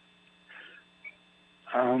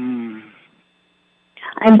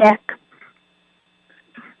back.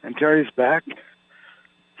 And Terry's back.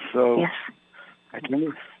 So yes. I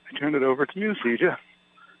turn it over to you, Sija.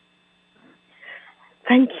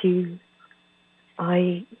 Thank you.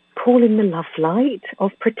 I call in the love light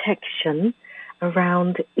of protection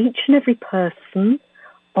around each and every person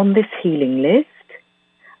on this healing list,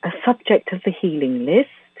 a subject of the healing list,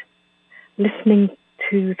 listening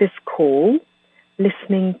to this call,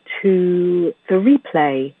 listening to the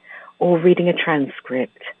replay, or reading a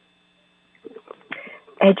transcript.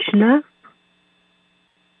 Edna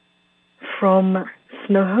from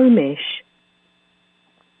Snohomish.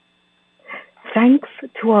 Thanks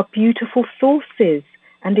to our beautiful sources,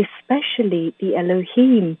 and especially the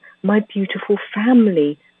Elohim, my beautiful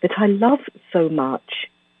family that I love so much.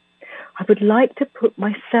 I would like to put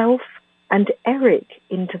myself and Eric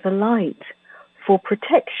into the light for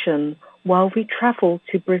protection while we travel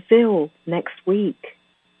to Brazil next week.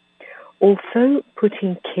 Also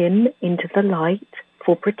putting Kim into the light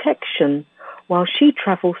for protection while she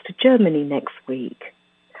travels to Germany next week.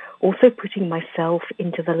 Also putting myself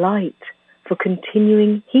into the light for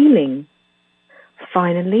continuing healing.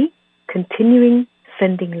 Finally, continuing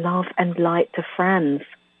sending love and light to Franz.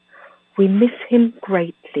 We miss him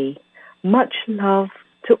greatly. Much love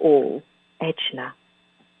to all. Edna.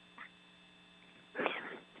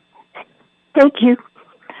 Thank you.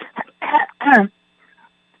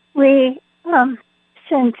 We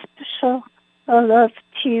send special love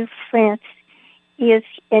to Franz. He is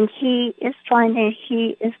fine, and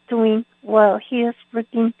he is doing well. He is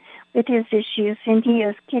working with his issues, and he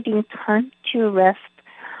is getting time to rest.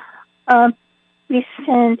 We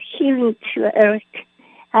send healing to Eric,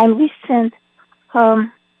 and we send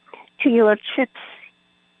to your trips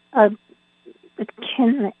with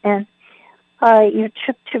Kim and your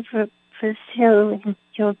trip to Brazil and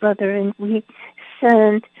your brother, and we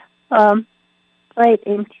send light,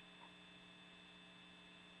 and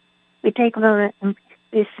we take a moment and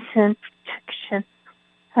we send protection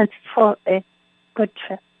and for a good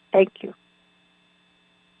trip. Thank you.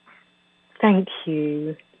 Thank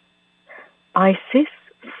you. Isis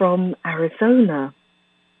from Arizona.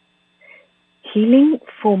 Healing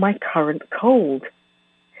for my current cold.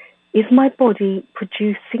 Is my body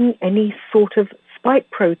producing any sort of spike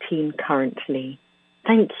protein currently?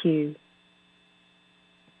 Thank you.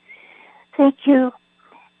 Thank you.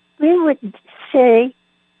 We would say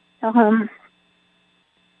there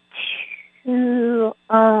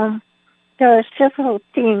are several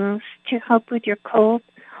things to help with your cold.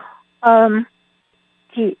 And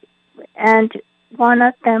one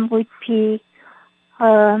of them would be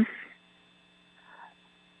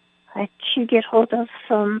to get hold of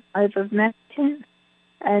some ivermectin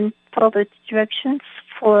and follow the directions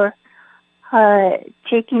for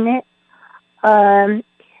taking it.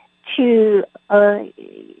 To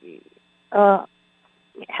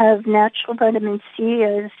have natural vitamin C,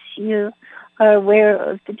 as you are aware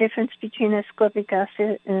of the difference between ascorbic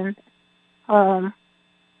acid and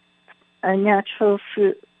a natural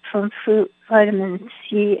fruit from fruit, vitamin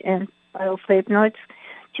C, and bioflavonoids.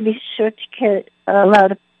 To be sure to get a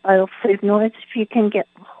lot of bioflavonoids, if you can get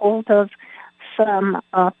hold of some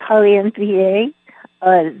poly-NVA,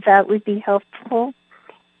 that would be helpful,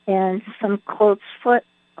 and some cloves foot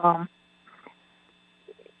from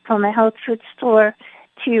a health food store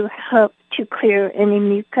to help to clear any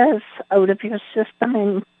mucus out of your system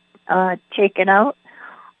and take it out.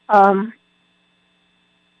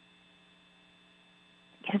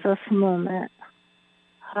 Give us a moment.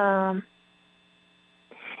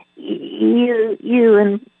 You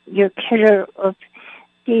and your care of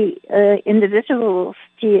the individuals,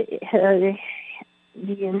 the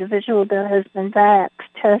individual that has been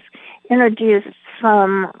vaxxed has introduced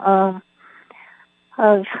some of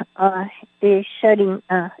the shedding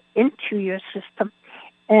into your system,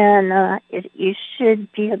 and you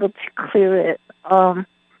should be able to clear it.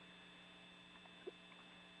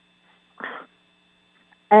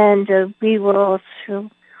 And we will also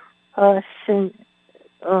send.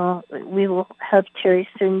 We will have Terry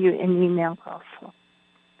send you an email also.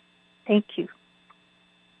 Thank you.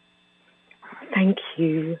 Thank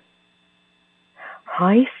you.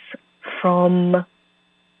 Heis from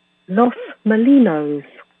Los Molinos.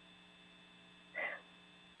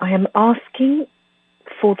 I am asking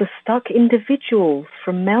for the stuck individuals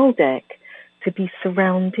from Meldec to be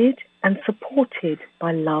surrounded and supported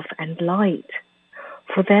by love and light,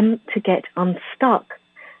 for them to get unstuck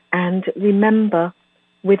and remember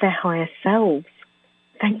with their higher selves.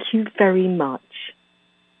 Thank you very much.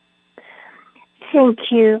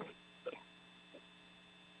 Thank you.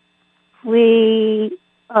 We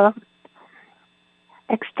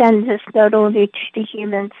extend this not only to the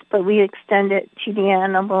humans, but we extend it to the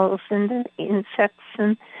animals and the insects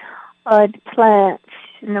and the plants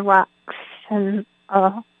and the rocks. And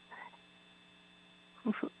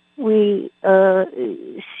we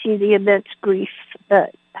see the immense grief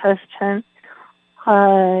that has been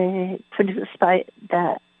produced by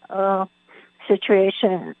that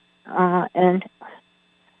situation, and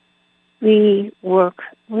we work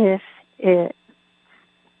with it.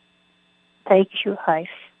 Thank you, Heis.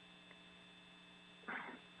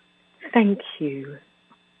 Thank you.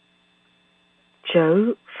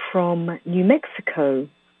 Joe from New Mexico.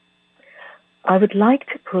 I would like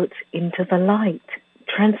to put into the light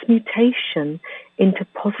transmutation into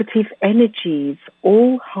positive energies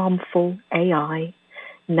all harmful AI,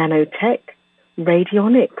 nanotech,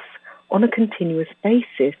 radionics on a continuous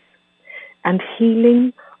basis, and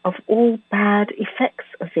healing of all bad effects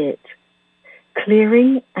of it,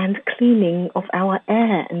 clearing and cleaning of our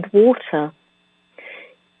air and water,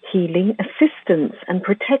 healing assistance and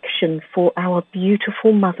protection for our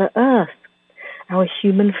beautiful Mother Earth, our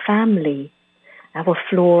human family, our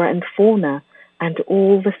flora and fauna, and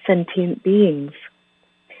all the sentient beings,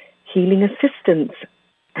 healing assistance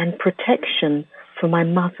and protection for my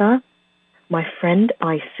mother, my friend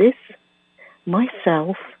Isis,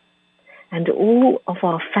 myself, and all of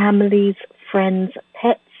our families, friends,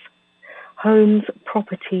 pets, homes,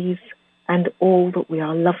 properties, and all that we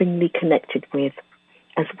are lovingly connected with,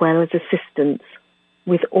 as well as assistance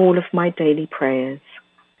with all of my daily prayers.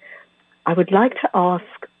 I would like to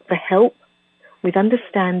ask for help with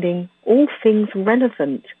understanding all things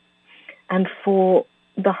relevant and for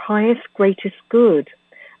the highest, greatest good,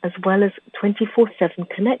 as well as 24/7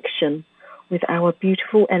 connection with our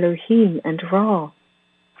beautiful Elohim and Ra.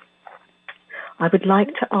 I would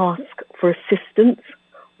like to ask for assistance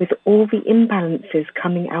with all the imbalances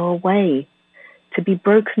coming our way to be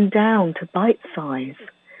broken down to bite size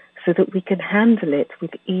so that we can handle it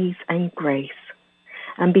with ease and grace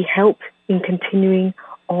and be helped in continuing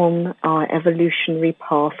on our evolutionary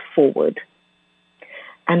path forward.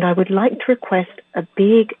 And I would like to request a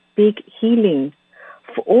big, big healing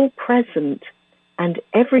for all present and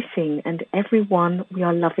everything and everyone we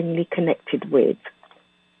are lovingly connected with.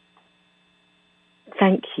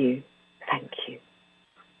 Thank you. Thank you.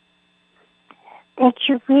 That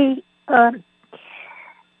you we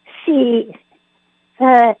see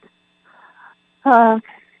that the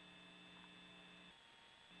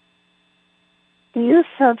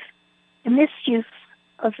misuse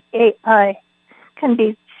of AI can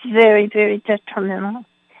be very, very detrimental.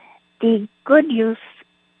 The good use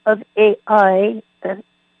of AI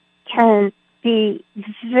can be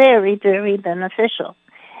very, very beneficial.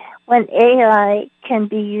 When AI can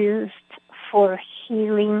be used for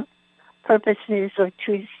healing purposes or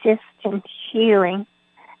to assist in healing,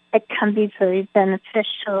 it can be very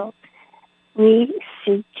beneficial. We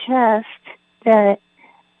suggest that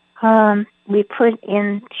we put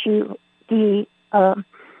into the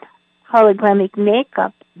hologramic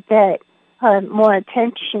makeup that more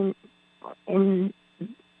attention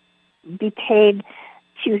be paid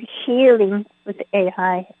to healing with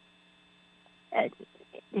AI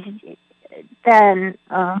than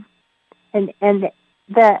and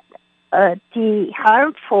that the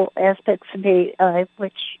harmful aspects of AI,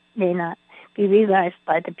 which may not be realized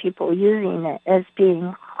by the people using it as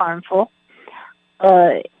being harmful,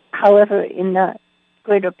 however, in the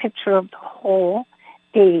greater picture of the whole,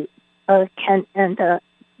 they can end up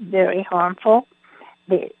very harmful.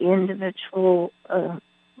 The individual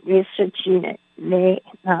research unit may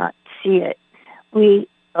not see it. We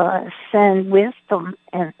send wisdom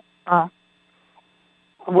and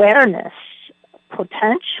awareness,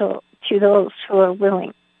 potential to those who are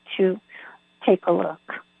willing to take a look.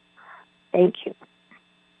 Thank you.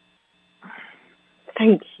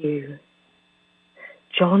 Thank you.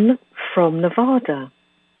 John from Nevada.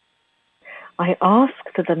 I ask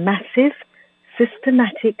that the massive,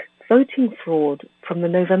 systematic voting fraud from the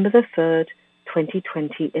November the 3rd,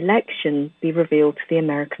 2020 election be revealed to the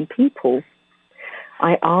American people.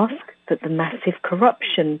 I ask that the massive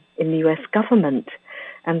corruption in the US government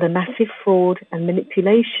and the massive fraud and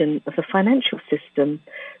manipulation of the financial system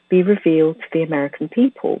be revealed to the American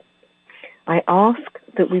people. I ask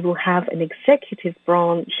that we will have an executive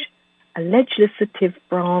branch, a legislative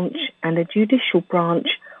branch, and a judicial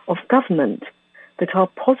branch of government that are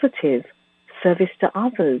positive, service to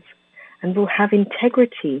others, and will have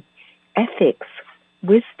integrity, ethics,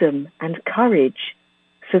 wisdom, and courage,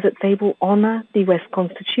 so that they will honor the US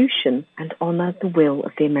Constitution and honor the will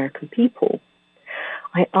of the American people.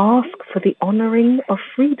 I ask for the honoring of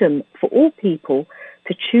freedom for all people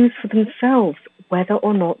to choose for themselves whether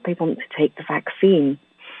or not they want to take the vaccine,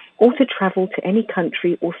 or to travel to any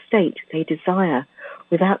country or state they desire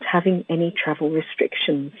without having any travel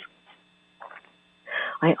restrictions.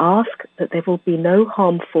 I ask that there will be no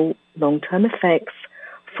harmful long-term effects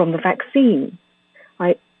from the vaccine.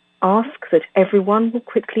 I ask that everyone will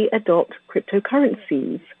quickly adopt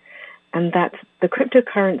cryptocurrencies and that the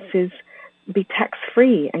cryptocurrencies be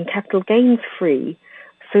tax-free and capital gains-free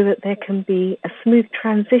so that there can be a smooth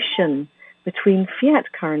transition between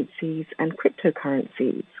fiat currencies and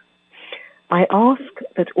cryptocurrencies. I ask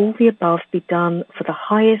that all the above be done for the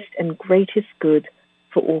highest and greatest good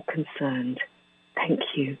for all concerned. Thank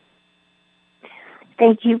you.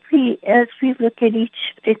 Thank you. As we look at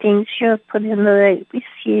each of the things you have put in the light, we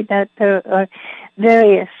see that there are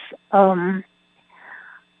various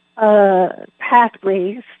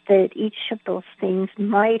pathways that each of those things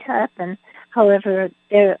might happen. However,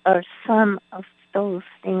 there are some of those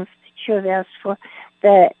things that you have asked for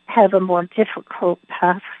that have a more difficult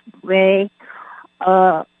pathway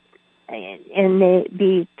and may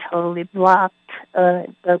be totally blocked.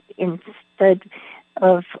 But instead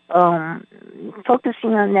of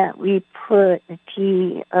focusing on that, we put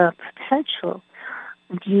the potential,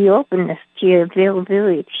 the openness, the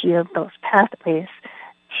availability of those pathways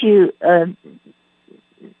to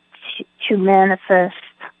manifest.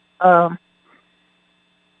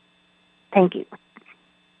 Thank you.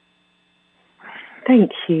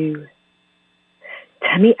 Thank you.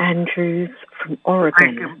 Tammy Andrews from Oregon.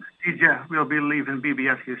 Thank you, DJ. We'll be leaving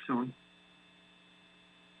BBS here soon.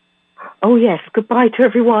 Oh, yes. Goodbye to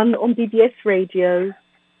everyone on BBS Radio,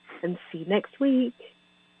 and see you next week.